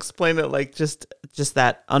how to explain it. Just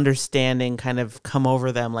that understanding kind of come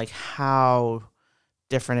over them, how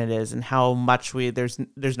different it is, and how much there's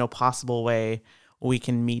no possible way we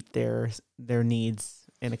can meet their needs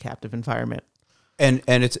in a captive environment. And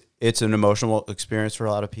it's an emotional experience for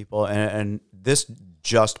a lot of people, and this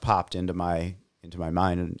just popped into my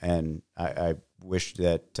mind, and I wish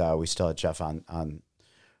that we still had Jeff on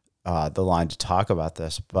the line to talk about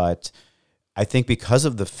this, but I think because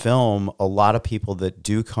of the film, a lot of people that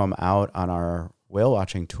do come out on our whale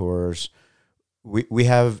watching tours, we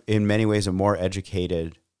have in many ways a more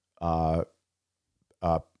educated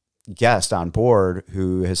guest on board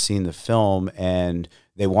who has seen the film, and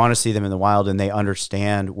they want to see them in the wild, and they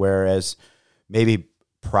understand, whereas maybe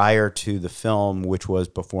prior to the film, which was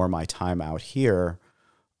before my time out here,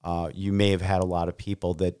 you may have had a lot of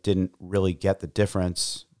people that didn't really get the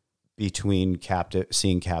difference between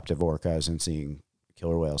seeing captive orcas and seeing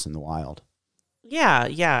killer whales in the wild.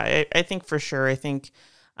 Yeah. I think for sure. I think,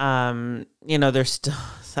 there's still,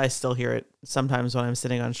 I still hear it sometimes when I'm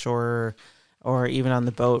sitting on shore or even on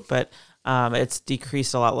the boat, but it's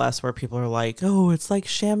decreased a lot less, where people are like, oh, it's like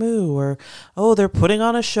Shamu, or, oh, they're putting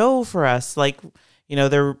on a show for us. Like,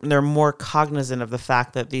 they're more cognizant of the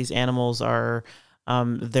fact that these animals are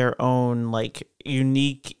their own, like,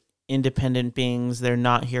 unique, independent beings. They're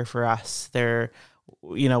not here for us. We're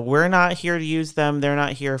not here to use them. They're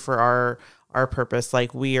not here for our purpose.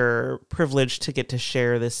 Like, we are privileged to get to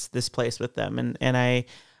share this place with them. And I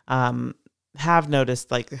have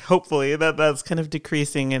noticed, like, hopefully that's kind of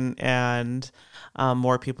decreasing, and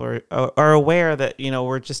more people are aware that,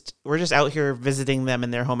 we're just out here visiting them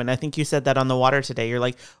in their home. And I think you said that on the water today. You're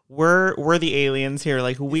like, we're the aliens here.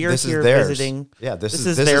 Like, we are here visiting. Yeah, this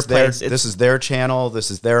is their place. This is their channel.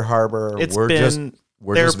 This is their harbor. We're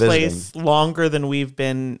their just place longer than we've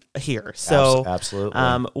been here. So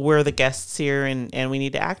absolutely, we're the guests here, and we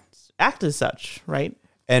need to act as such, right?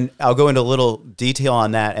 And I'll go into a little detail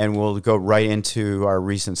on that, and we'll go right into our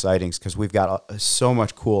recent sightings, because we've got so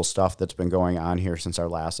much cool stuff that's been going on here since our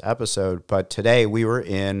last episode. But today we were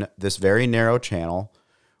in this very narrow channel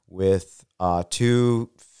with two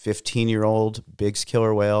 15-year-old Biggs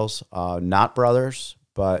killer whales, not brothers,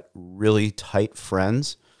 but really tight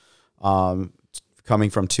friends, coming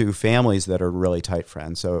from two families that are really tight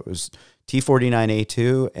friends. So it was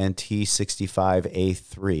T49A2 and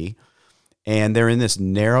T65A3. And they're in this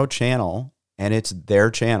narrow channel, and it's their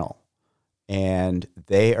channel. And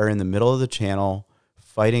they are in the middle of the channel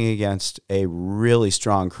fighting against a really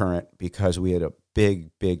strong current, because we had a big,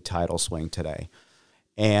 big tidal swing today.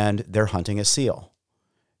 And they're hunting a seal.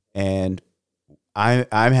 And I'm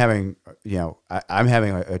having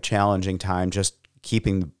a challenging time just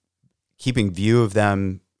keeping view of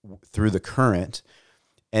them through the current.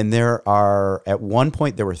 And at one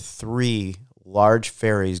point there were 3 large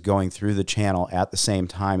ferries going through the channel at the same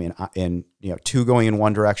time, and 2 going in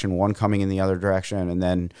one direction, 1 coming in the other direction, and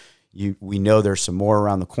then we know there's some more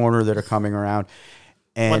around the corner that are coming around.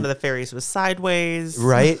 And one of the ferries was sideways,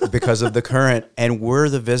 right, because of the current, and we're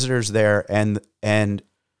the visitors there, and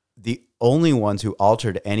the only ones who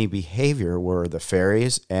altered any behavior were the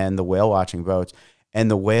ferries and the whale watching boats, and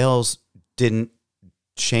the whales didn't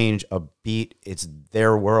change a beat. It's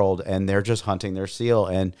their world, and they're just hunting their seal.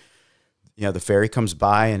 And the ferry comes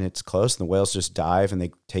by and it's close, and the whales just dive and they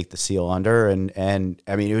take the seal under. And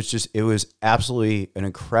I mean, it was absolutely an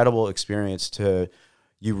incredible experience.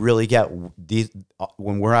 You really get these,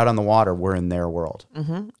 when we're out on the water, we're in their world.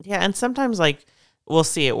 Mm-hmm. Yeah. And sometimes, like, we'll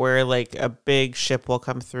see it where, like, a big ship will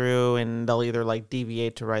come through and they'll either, like,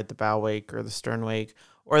 deviate to ride the bow wake or the stern wake,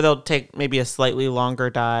 or they'll take maybe a slightly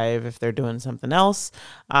longer dive if they're doing something else.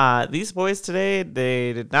 These boys today,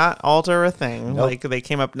 they did not alter a thing. Nope. Like, they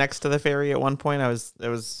came up next to the ferry at one point. It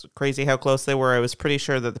was crazy how close they were. I was pretty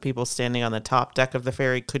sure that the people standing on the top deck of the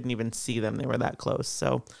ferry couldn't even see them. They were that close.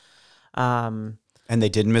 So, and they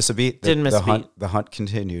didn't miss a beat. The hunt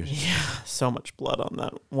continued. Yeah, so much blood on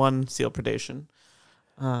that one seal predation.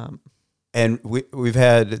 And we've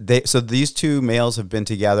had these 2 males have been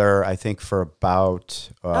together, I think, for about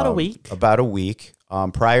a week. About a week.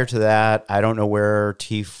 Prior to that, I don't know where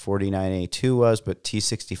T49A2 was, but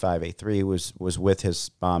T65A3 was with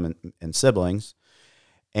his mom and siblings.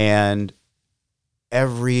 And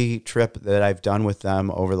every trip that I've done with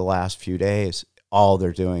them over the last few days, all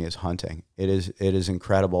they're doing is hunting. It is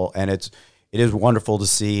incredible, and it is wonderful to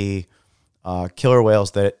see killer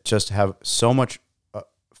whales that just have so much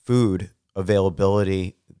food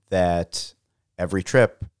availability that every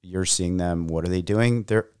trip you're seeing them. What are they doing?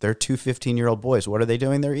 They're 2 15-year-old boys. What are they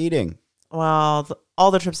doing? They're eating. Well,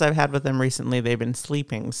 all the trips I've had with them recently, they've been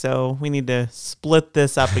sleeping. So we need to split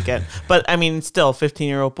this up again. But I mean, still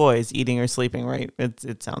 15-year-old boys eating or sleeping, right?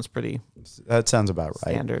 It sounds pretty. That sounds about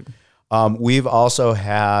right. Standard. We've also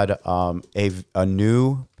had a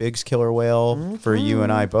new Biggs killer whale for you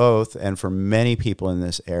and I both, and for many people in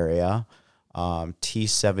this area.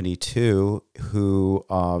 T-72, who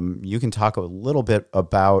you can talk a little bit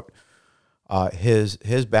about his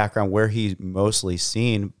background, where he's mostly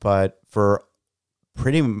seen, but for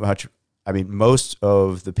pretty much, I mean, most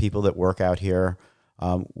of the people that work out here,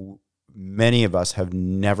 many of us have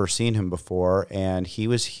never seen him before, and he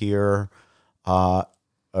was here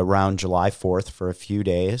around July 4th for a few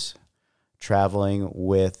days, traveling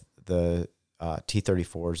with the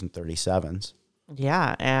T-34s and 37s.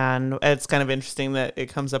 Yeah, and it's kind of interesting that it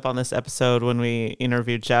comes up on this episode when we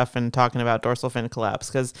interviewed Jeff and talking about dorsal fin collapse,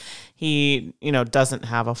 because he, doesn't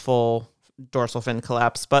have a full dorsal fin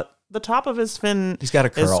collapse, but the top of his fin he's got a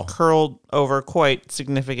curl. Is curled over quite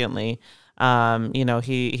significantly.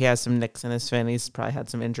 He has some nicks in his fin. He's probably had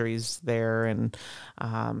some injuries there, and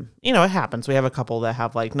it happens. We have a couple that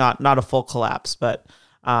have like not a full collapse, but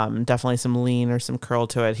definitely some lean or some curl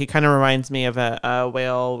to it. He kind of reminds me of a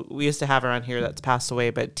whale we used to have around here that's passed away,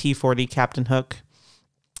 but T-40 Captain Hook.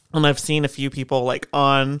 And I've seen a few people like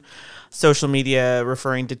on social media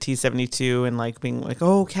referring to T-72 and like being like,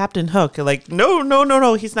 "Oh, Captain Hook." Like,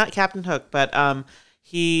 no, he's not Captain Hook, but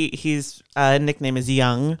he's nickname is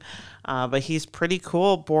Young. But he's pretty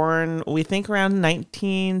cool. Born, we think, around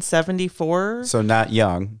 1974. So not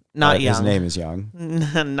young. Not young. His name is Young.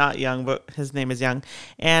 Not young, but his name is Young.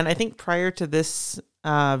 And I think prior to this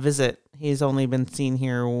visit, he's only been seen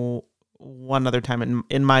here one other time,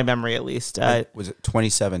 in my memory at least. Was it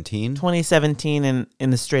 2017? 2017 in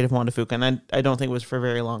the Strait of Juan de Fuca. And I don't think it was for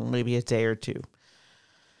very long, maybe a day or two.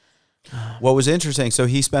 What was interesting, so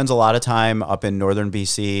he spends a lot of time up in northern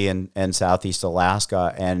BC and southeast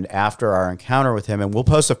Alaska, and after our encounter with him, and we'll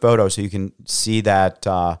post a photo so you can see that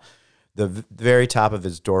the very top of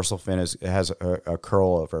his dorsal fin has a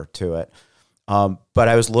curl over to it. But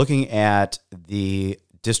I was looking at the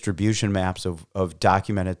distribution maps of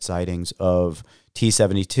documented sightings of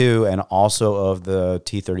T-72 and also of the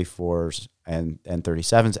T-34s and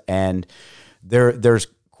 37s, and there's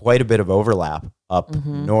quite a bit of overlap up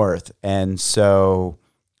north. And so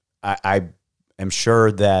I am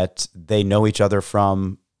sure that they know each other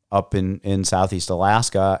from up in southeast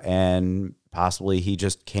Alaska, and possibly he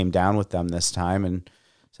just came down with them this time and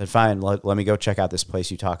said, "Fine, let me go check out this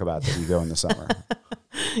place you talk about that you go in the summer."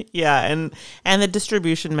 Yeah, and the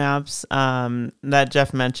distribution maps that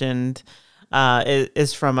Jeff mentioned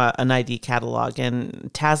is from an ID catalog.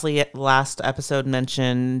 And Tasley last episode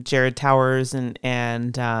mentioned Jared Towers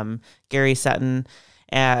and Gary Sutton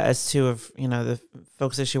as two of the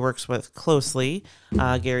folks that she works with closely.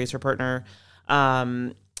 Gary's her partner,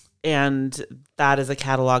 and that is a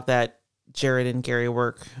catalog that Jared and Gary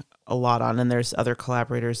work a lot on. And there's other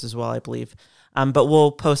collaborators as well, I believe. But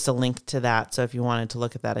we'll post a link to that. So if you wanted to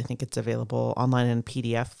look at that, I think it's available online in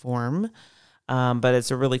PDF form. But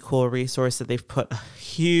it's a really cool resource that they've put a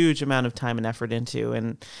huge amount of time and effort into.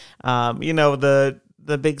 And,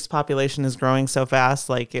 the Biggs population is growing so fast.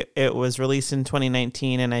 Like it was released in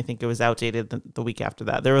 2019, and I think it was outdated the week after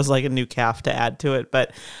that. There was like a new calf to add to it,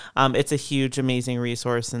 but it's a huge, amazing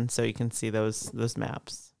resource. And so you can see those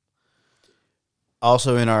maps.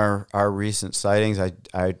 Also in our recent sightings, I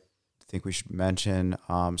think we should mention,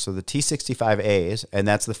 so the T-65As, and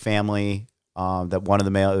that's the family that one of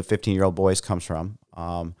the 15-year-old boys comes from.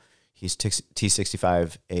 He's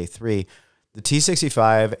T-65A3. The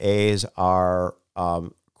T-65As are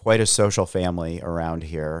quite a social family around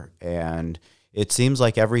here, and it seems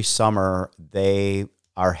like every summer they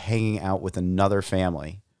are hanging out with another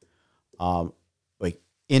family, like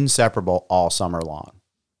inseparable all summer long.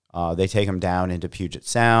 They take them down into Puget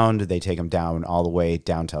Sound. They take them down all the way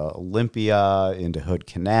down to Olympia, into Hood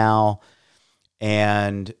Canal.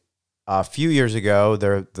 And a few years ago,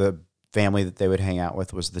 the family that they would hang out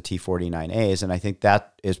with was the T-49As. And I think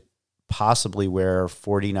that is possibly where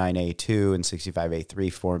 49A2 and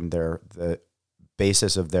 65A3 formed the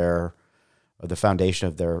basis of the foundation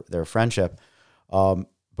of their friendship. But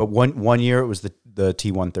one year it was the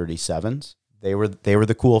T-137s. They were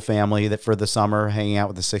the cool family that for the summer hanging out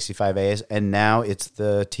with the 65As, and now it's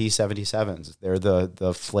the T-77s. They're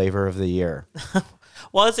the flavor of the year.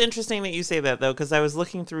 Well, it's interesting that you say that, though, because I was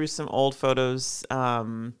looking through some old photos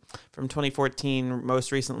from 2014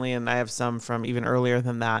 most recently, and I have some from even earlier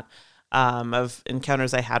than that, of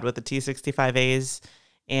encounters I had with the T-65As.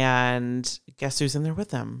 And guess who's in there with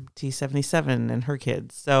them? T-77 and her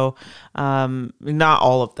kids. So not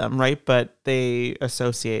all of them, right? But they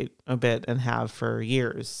associate a bit and have for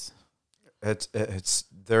years. It's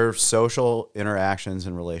their social interactions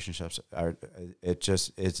and relationships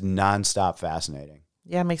it's nonstop fascinating.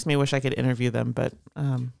 Yeah, it makes me wish I could interview them, but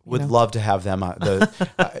would love to have them on.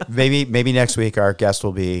 Maybe next week our guest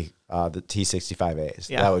will be the T65As.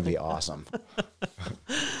 Yeah. That would be awesome.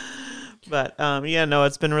 But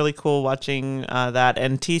it's been really cool watching that.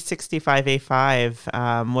 And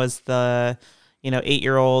T65A5 was the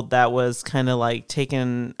 8-year-old that was kind of like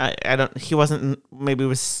taken. He wasn't, maybe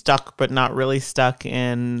was stuck, but not really stuck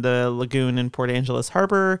in the lagoon in Port Angeles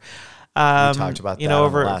Harbor. We talked about that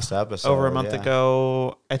over the last episode. Over a month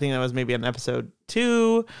ago. I think that was maybe on episode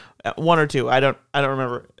 2, 1 or 2. I don't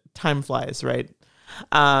remember. Time flies, right?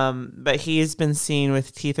 But he's been seen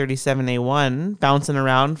with T37A1 bouncing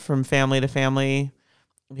around from family to family.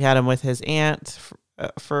 We had him with his aunt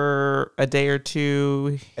for a day or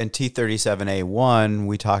two. And T37A1,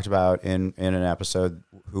 we talked about in an episode,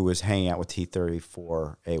 who was hanging out with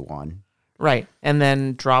T34A1. Right. And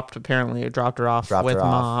then dropped her off with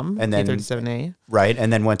mom, and then T37A. Right.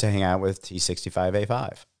 And then went to hang out with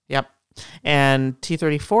T65A5. Yep. And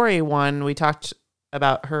T34A1, we talked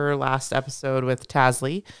about her last episode with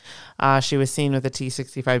Tasley. She was seen with the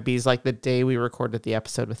T65Bs like the day we recorded the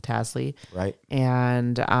episode with Tasley. Right.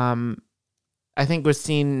 And I think was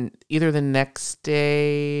seen either the next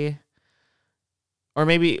day or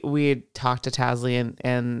maybe we had talked to Tasley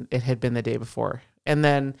and it had been the day before. And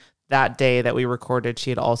then that day that we recorded, she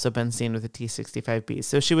had also been seen with the T65Bs.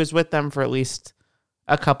 So she was with them for at least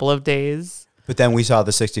a couple of days. But then we saw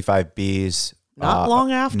the 65Bs Not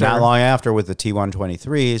long after with the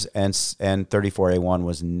T123s, and 34A1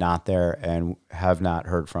 was not there and have not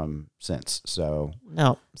heard from since. So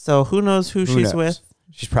no. So who knows who she's with?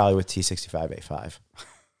 She's probably with T65A5.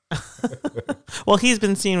 Well, he's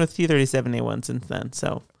been seen with T37A1 since then.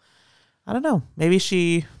 So I don't know. Maybe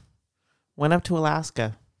she went up to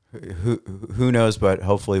Alaska. Who knows? But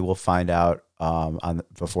hopefully we'll find out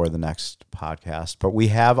before the next podcast. But we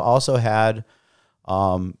have also had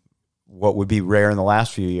what would be rare in the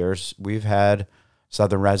last few years. We've had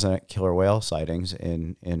southern resident killer whale sightings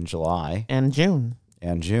in July and June.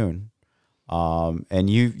 And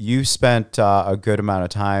you spent a good amount of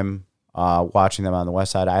time watching them on the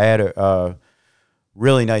west side. I had a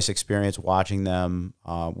really nice experience watching them.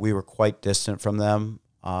 We were quite distant from them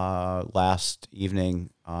last evening.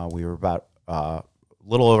 We were about a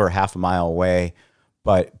little over half a mile away,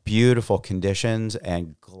 but beautiful conditions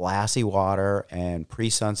and glassy water and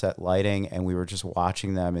pre-sunset lighting, and we were just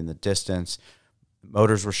watching them in the distance.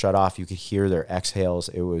 Motors were shut off. You could hear their exhales.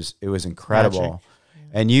 It was incredible. Magic.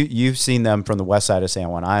 And you've seen them from the west side of San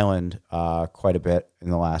Juan Island quite a bit in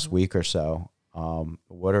the last week or so.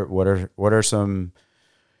 What are some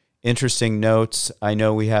interesting notes? I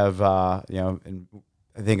know we have and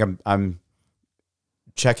I think I'm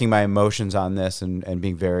checking my emotions on this and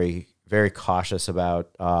being very, very cautious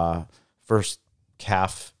about first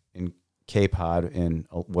calf in K-Pod in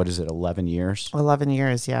 11 years? 11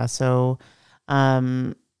 years, yeah. So,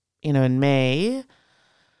 in May,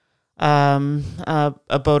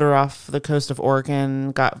 a boater off the coast of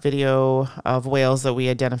Oregon got video of whales that we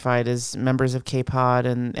identified as members of K-Pod,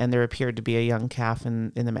 and there appeared to be a young calf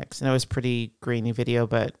in the mix. And it was pretty grainy video,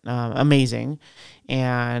 but amazing.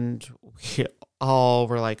 And we all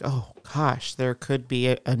were like, oh gosh, there could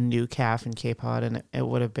be a new calf in K-Pod, and it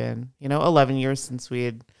would have been 11 years since we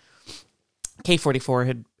had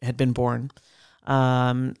K44 had been born.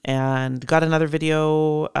 And got another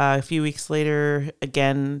video a few weeks later.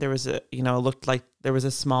 Again, there was it looked like there was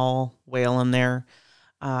a small whale in there.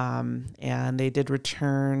 And they did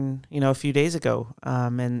return, a few days ago.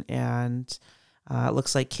 And it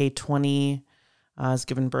looks like K20 has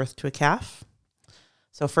given birth to a calf.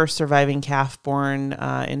 So first surviving calf born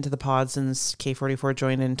into the pod since K44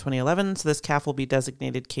 joined in 2011. So this calf will be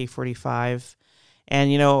designated K45.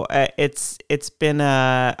 And, it's been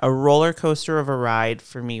a roller coaster of a ride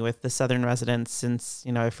for me with the southern residents since,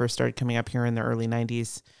 I first started coming up here in the early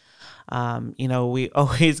 90s. We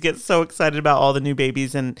always get so excited about all the new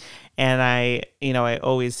babies. And I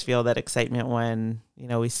always feel that excitement when,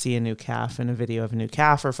 we see a new calf and a video of a new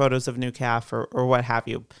calf or photos of a new calf or what have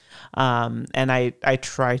you. And I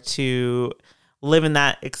try to live in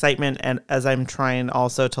that excitement, and as I'm trying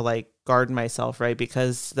also to guard myself, right?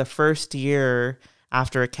 Because the first year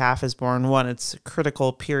after a calf is born, it's a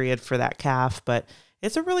critical period for that calf, but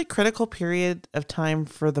it's a really critical period of time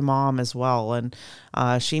for the mom as well. And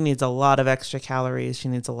she needs a lot of extra calories. She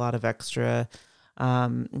needs a lot of extra,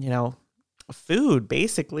 food,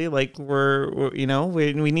 basically.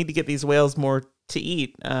 We need to get these whales more to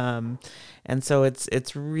eat. And so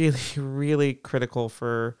it's really, really critical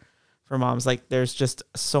for moms. There's just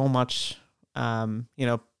so much,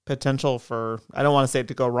 potential for, I don't want to say it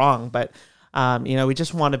to go wrong, but, we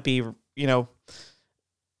just want to be,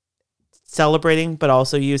 celebrating, but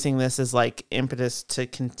also using this as impetus to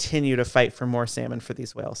continue to fight for more salmon for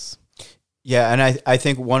these whales. Yeah, and I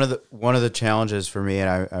think one of the challenges for me,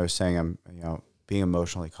 and I was saying I'm being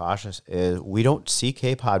emotionally cautious, is we don't see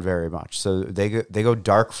K-Pod very much. So they go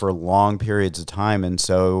dark for long periods of time, and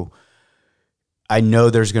so I know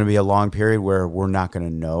there's going to be a long period where we're not going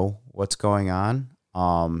to know what's going on.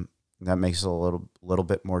 That makes it a little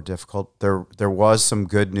bit more difficult. There was some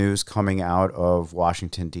good news coming out of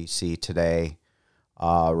Washington D.C. today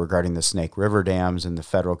regarding the Snake River dams, and the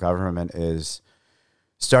federal government is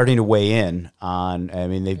starting to weigh in on. I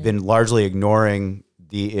mean, they've been largely ignoring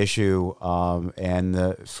the issue, and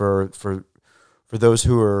for those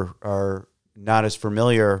who are not as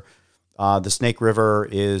familiar, the Snake River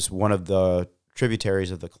is one of the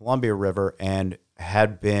tributaries of the Columbia River and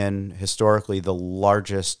had been historically the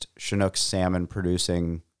largest Chinook salmon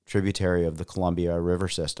producing tributary of the Columbia River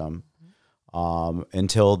system,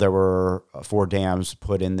 until there were 4 dams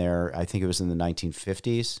put in there. I think it was in the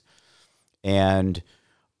 1950s, and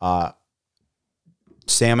the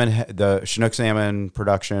Chinook salmon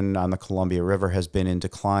production on the Columbia River has been in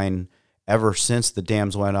decline ever since the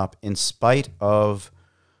dams went up, in spite of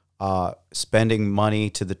spending money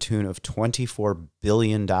to the tune of $24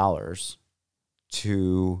 billion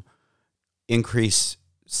to increase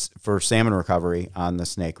for salmon recovery on the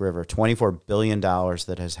Snake River. $24 billion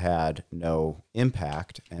that has had no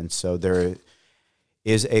impact. And so there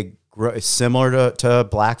is similar to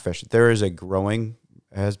Blackfish, there is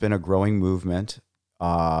has been a growing movement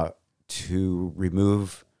to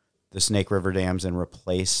remove the Snake River dams and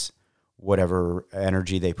replace whatever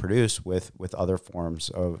energy they produce with other forms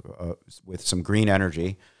of with some green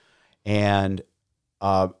energy. And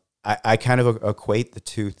I kind of equate the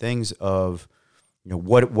two things of,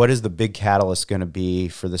 what is the big catalyst going to be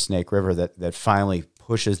for the Snake River that finally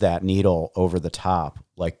pushes that needle over the top,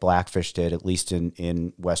 like Blackfish did, at least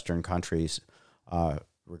in Western countries,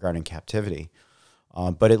 regarding captivity.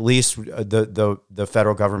 But at least the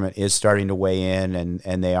federal government is starting to weigh in,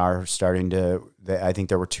 and they are starting to. I think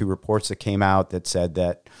there were 2 reports that came out that said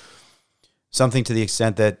that something to the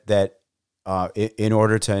extent that in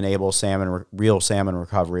order to enable real salmon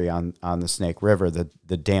recovery on the Snake River,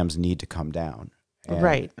 the dams need to come down.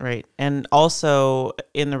 Right. And also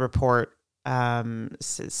in the report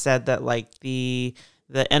said that like the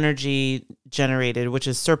energy generated, which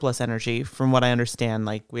is surplus energy, from what I understand,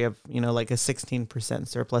 like we have, like a 16%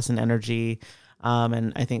 surplus in energy.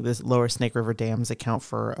 And I think this lower Snake River dams account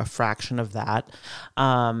for a fraction of that,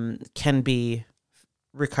 can be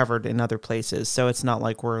recovered in other places. So it's not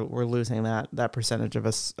like we're losing that percentage of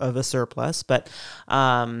a surplus, but,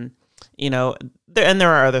 there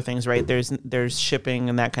are other things, right? There's shipping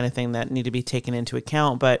and that kind of thing that need to be taken into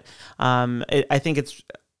account. But, I think it's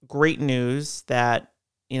great news that,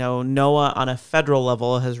 NOAA on a federal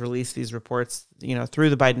level has released these reports, through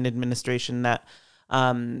the Biden administration, that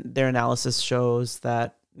their analysis shows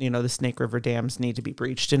that, the Snake River dams need to be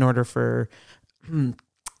breached in order for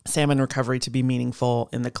salmon recovery to be meaningful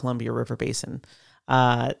in the Columbia River Basin.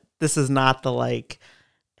 This is not the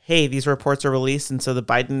hey, these reports are released, and so the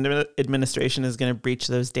Biden administration is going to breach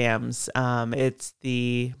those dams. It's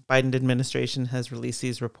the Biden administration has released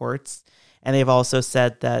these reports, and they've also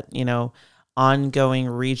said that, ongoing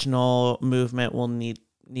regional movement will need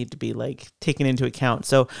to be taken into account.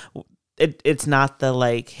 So it's not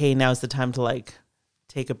the hey, now's the time to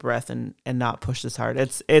take a breath and not push this hard.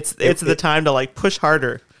 It's the time to push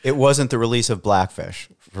harder. It wasn't the release of Blackfish.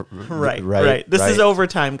 Right. This is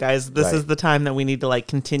overtime, guys. This is the time that we need to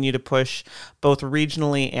continue to push both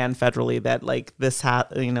regionally and federally that this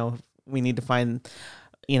we need to find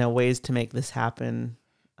ways to make this happen.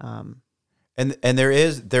 And there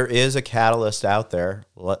is a catalyst out there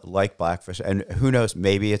like Blackfish, and who knows,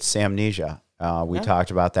 maybe it's Samnesia. We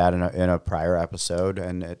talked about that in a prior episode,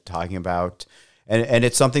 and talking about, and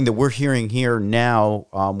it's something that we're hearing here now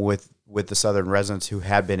with the Southern residents who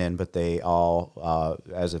had been in, but they all,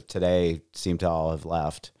 as of today, seem to all have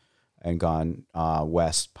left and gone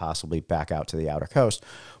west, possibly back out to the outer coast.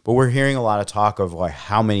 But we're hearing a lot of talk of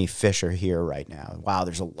how many fish are here right now. Wow,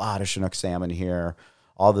 there's a lot of Chinook salmon here.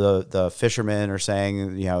 All the fishermen are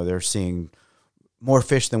saying, they're seeing more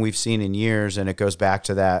fish than we've seen in years. And it goes back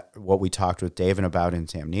to that, what we talked with David about in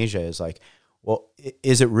Samnesia is well,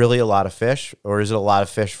 is it really a lot of fish, or is it a lot of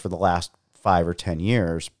fish for the last 5 or 10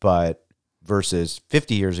 years? But versus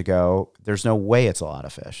 50 years ago, there's no way it's a lot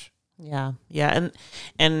of fish. Yeah.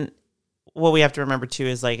 And what we have to remember too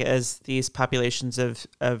is as these populations of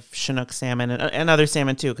Chinook salmon and other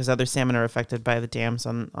salmon too, because other salmon are affected by the dams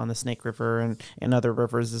on the Snake River and other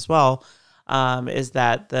rivers as well, is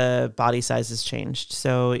that the body size has changed.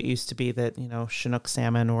 So it used to be that, Chinook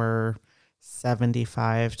salmon were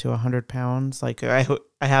 75 to 100 pounds. Like I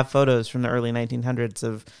have photos from the early 1900s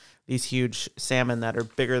of these huge salmon that are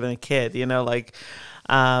bigger than a kid, like,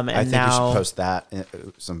 and I think you should post that.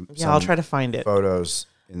 Some I'll try to find it. Photos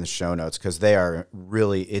in the show notes, because they are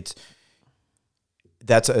really,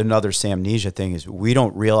 that's another Samnesia thing, is we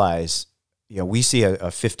don't realize, we see a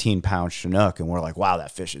 15-pound Chinook and we're like, wow,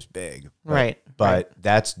 that fish is big. But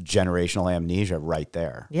that's generational amnesia right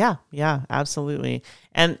there. Yeah, absolutely.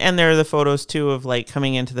 And there are the photos too of like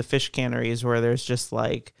coming into the fish canneries where there's just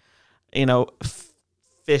like,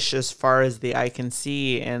 fish as far as the eye can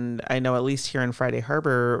see. And I know at least here in Friday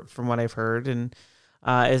Harbor, from what I've heard, and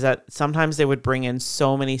is that sometimes they would bring in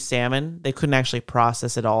so many salmon, they couldn't actually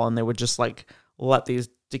process it all. And they would just like let these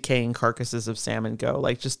decaying carcasses of salmon go.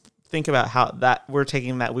 Like, just think about how that we were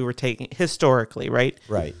taking historically, right?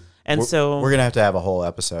 Right. And so we're gonna have to have a whole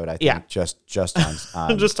episode, I think, just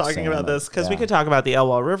on just talking salmon. about this, because we could talk about the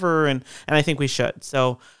Elwha River, and I think we should.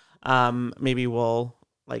 So maybe we'll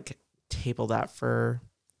like table that for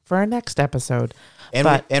our next episode.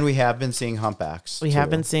 And we have been seeing humpbacks. We have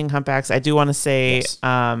been seeing humpbacks. I do want to say,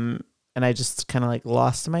 and I just kind of like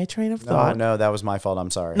lost my train of thought. No, that was my fault.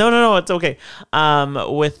 I'm sorry. No, it's okay.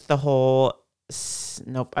 With the whole,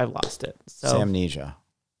 nope, I've lost it. So Samnesia.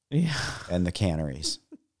 Yeah. And the canneries.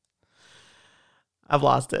 I've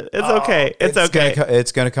lost it. It's okay. It's okay.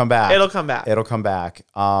 It's going to come back. It'll come back.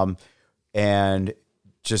 And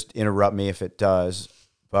just interrupt me if it does.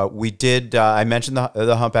 But we did, I mentioned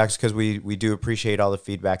the humpbacks because we do appreciate all the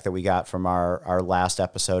feedback that we got from our last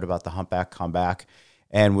episode about the humpback comeback.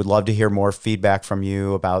 And would love to hear more feedback from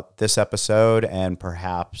you about this episode. And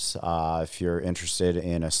perhaps if you're interested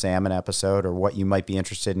in a salmon episode or what you might be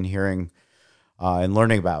interested in hearing and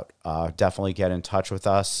learning about, definitely get in touch with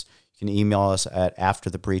us. You can email us at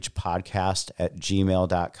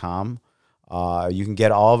afterthebreachpodcast@gmail.com. You can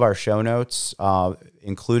get all of our show notes,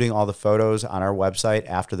 including all the photos, on our website,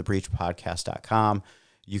 afterthebreachpodcast.com.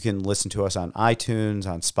 You can listen to us on iTunes,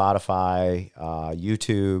 on Spotify,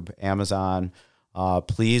 YouTube, Amazon.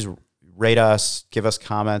 Please rate us, give us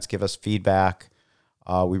comments, give us feedback.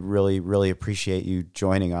 We really, really appreciate you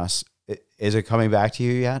joining us. Is it coming back to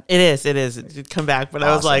you yet? It is. It did come back, but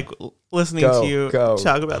awesome. I was like listening to you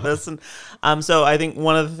talk about this. And so I think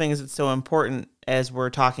one of the things that's so important as we're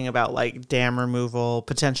talking about like dam removal,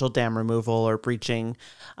 potential dam removal or breaching,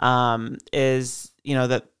 is,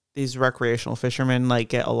 that these recreational fishermen like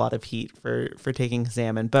get a lot of heat for taking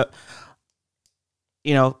salmon, but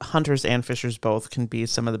hunters and fishers both can be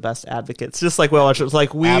some of the best advocates, just like whale watchers.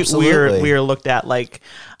 Like we are looked at like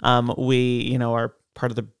we are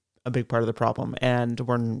a big part of the problem, and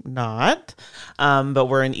we're not, but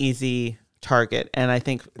we're an easy target. And I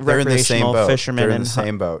think recreational fishermen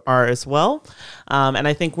are as well. And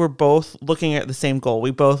I think we're both looking at the same goal.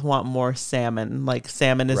 We both want more salmon. Like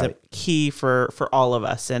salmon is a key for all of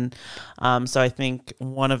us. And so I think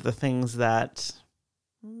one of the things that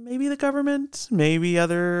maybe the government, maybe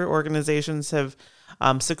other organizations have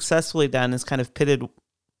successfully done is kind of pitted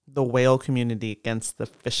the whale community against the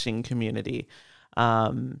fishing community.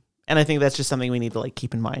 And I think that's just something we need to like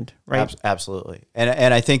keep in mind, right? Absolutely.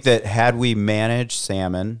 And I think that had we managed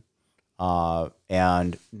salmon,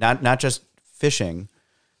 and not just fishing,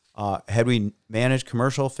 had we managed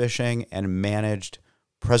commercial fishing and managed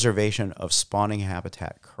preservation of spawning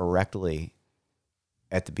habitat correctly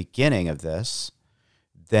at the beginning of this,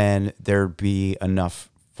 then there'd be enough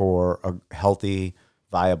for a healthy,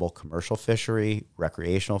 viable commercial fishery,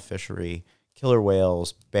 recreational fishery, killer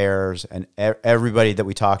whales, bears, and everybody that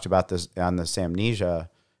we talked about this on the Samnesia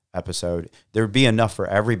episode. There'd be enough for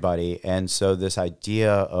everybody. And so this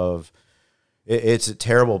idea of it's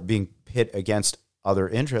terrible being pit against other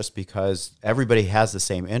interests, because everybody has the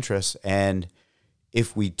same interests. And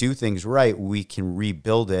if we do things right, we can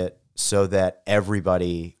rebuild it so that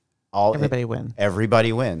everybody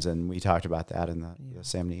wins. And we talked about that in the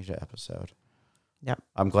Samnesia episode. Yep.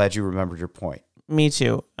 I'm glad you remembered your point. Me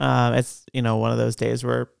too. It's, one of those days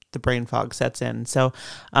where the brain fog sets in. So,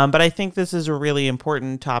 but I think this is a really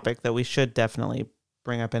important topic that we should definitely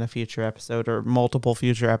bring up in a future episode or multiple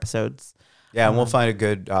future episodes. Yeah, and we'll find a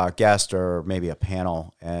good guest or maybe a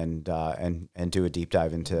panel and do a deep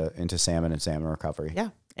dive into salmon and salmon recovery. Yeah.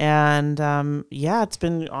 And it's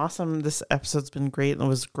been awesome. This episode's been great. It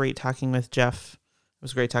was great talking with Jeff. It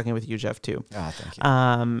was great talking with you, Jeff, too. Thank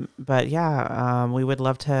you. But we would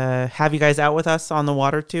love to have you guys out with us on the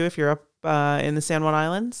water, too, if you're up in the San Juan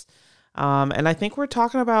Islands. And I think we're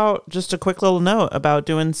talking about, just a quick little note, about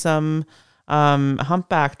doing some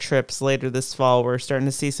humpback trips later this fall. We're starting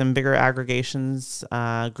to see some bigger aggregations,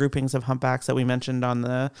 groupings of humpbacks that we mentioned on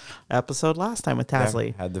the episode last time with Tasley.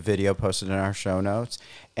 Yeah, had the video posted in our show notes.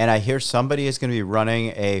 And I hear somebody is going to be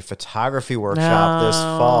running a photography workshop this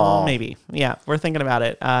fall. Maybe. Yeah, we're thinking about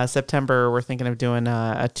it. September, we're thinking of doing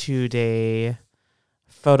a 2-day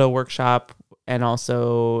photo workshop and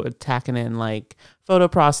also tacking in like photo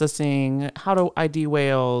processing, how to ID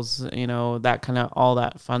whales, that kind of all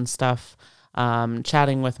that fun stuff.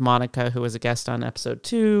 Chatting with Monica, who was a guest on episode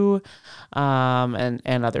 2,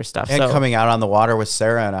 and other stuff. And coming out on the water with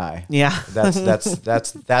Sarah and I. Yeah. That's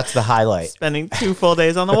the highlight. Spending 2 full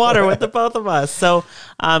days on the water with the both of us. So,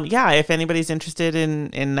 if anybody's interested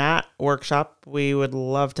in that workshop, we would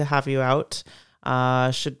love to have you out.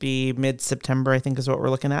 Should be mid-September, I think is what we're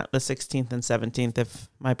looking at, the 16th and 17th, if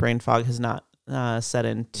my brain fog has not set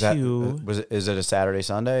in too. Is it a Saturday,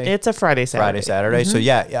 Sunday? It's a Friday, Saturday. Mm-hmm. So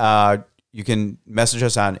yeah, you can message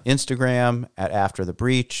us on Instagram at After the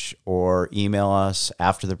Breach or email us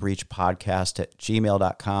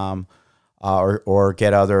afterthebreachpodcast@gmail.com, or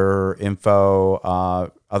get other info,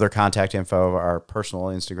 other contact info of our personal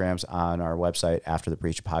Instagrams on our website,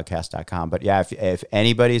 afterthebreachpodcast.com. But yeah, if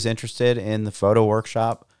anybody's interested in the photo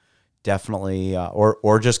workshop, definitely,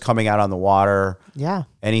 or just coming out on the water,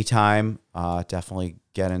 anytime, definitely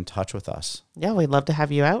get in touch with us. Yeah, we'd love to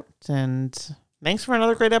have you out, and thanks for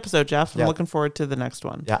another great episode, Jeff. I'm looking forward to the next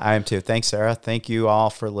one. Yeah, I am too. Thanks, Sarah. Thank you all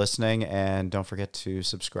for listening, and don't forget to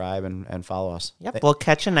subscribe and follow us. Yep, we'll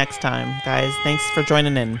catch you next time, guys. Thanks for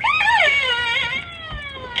joining in.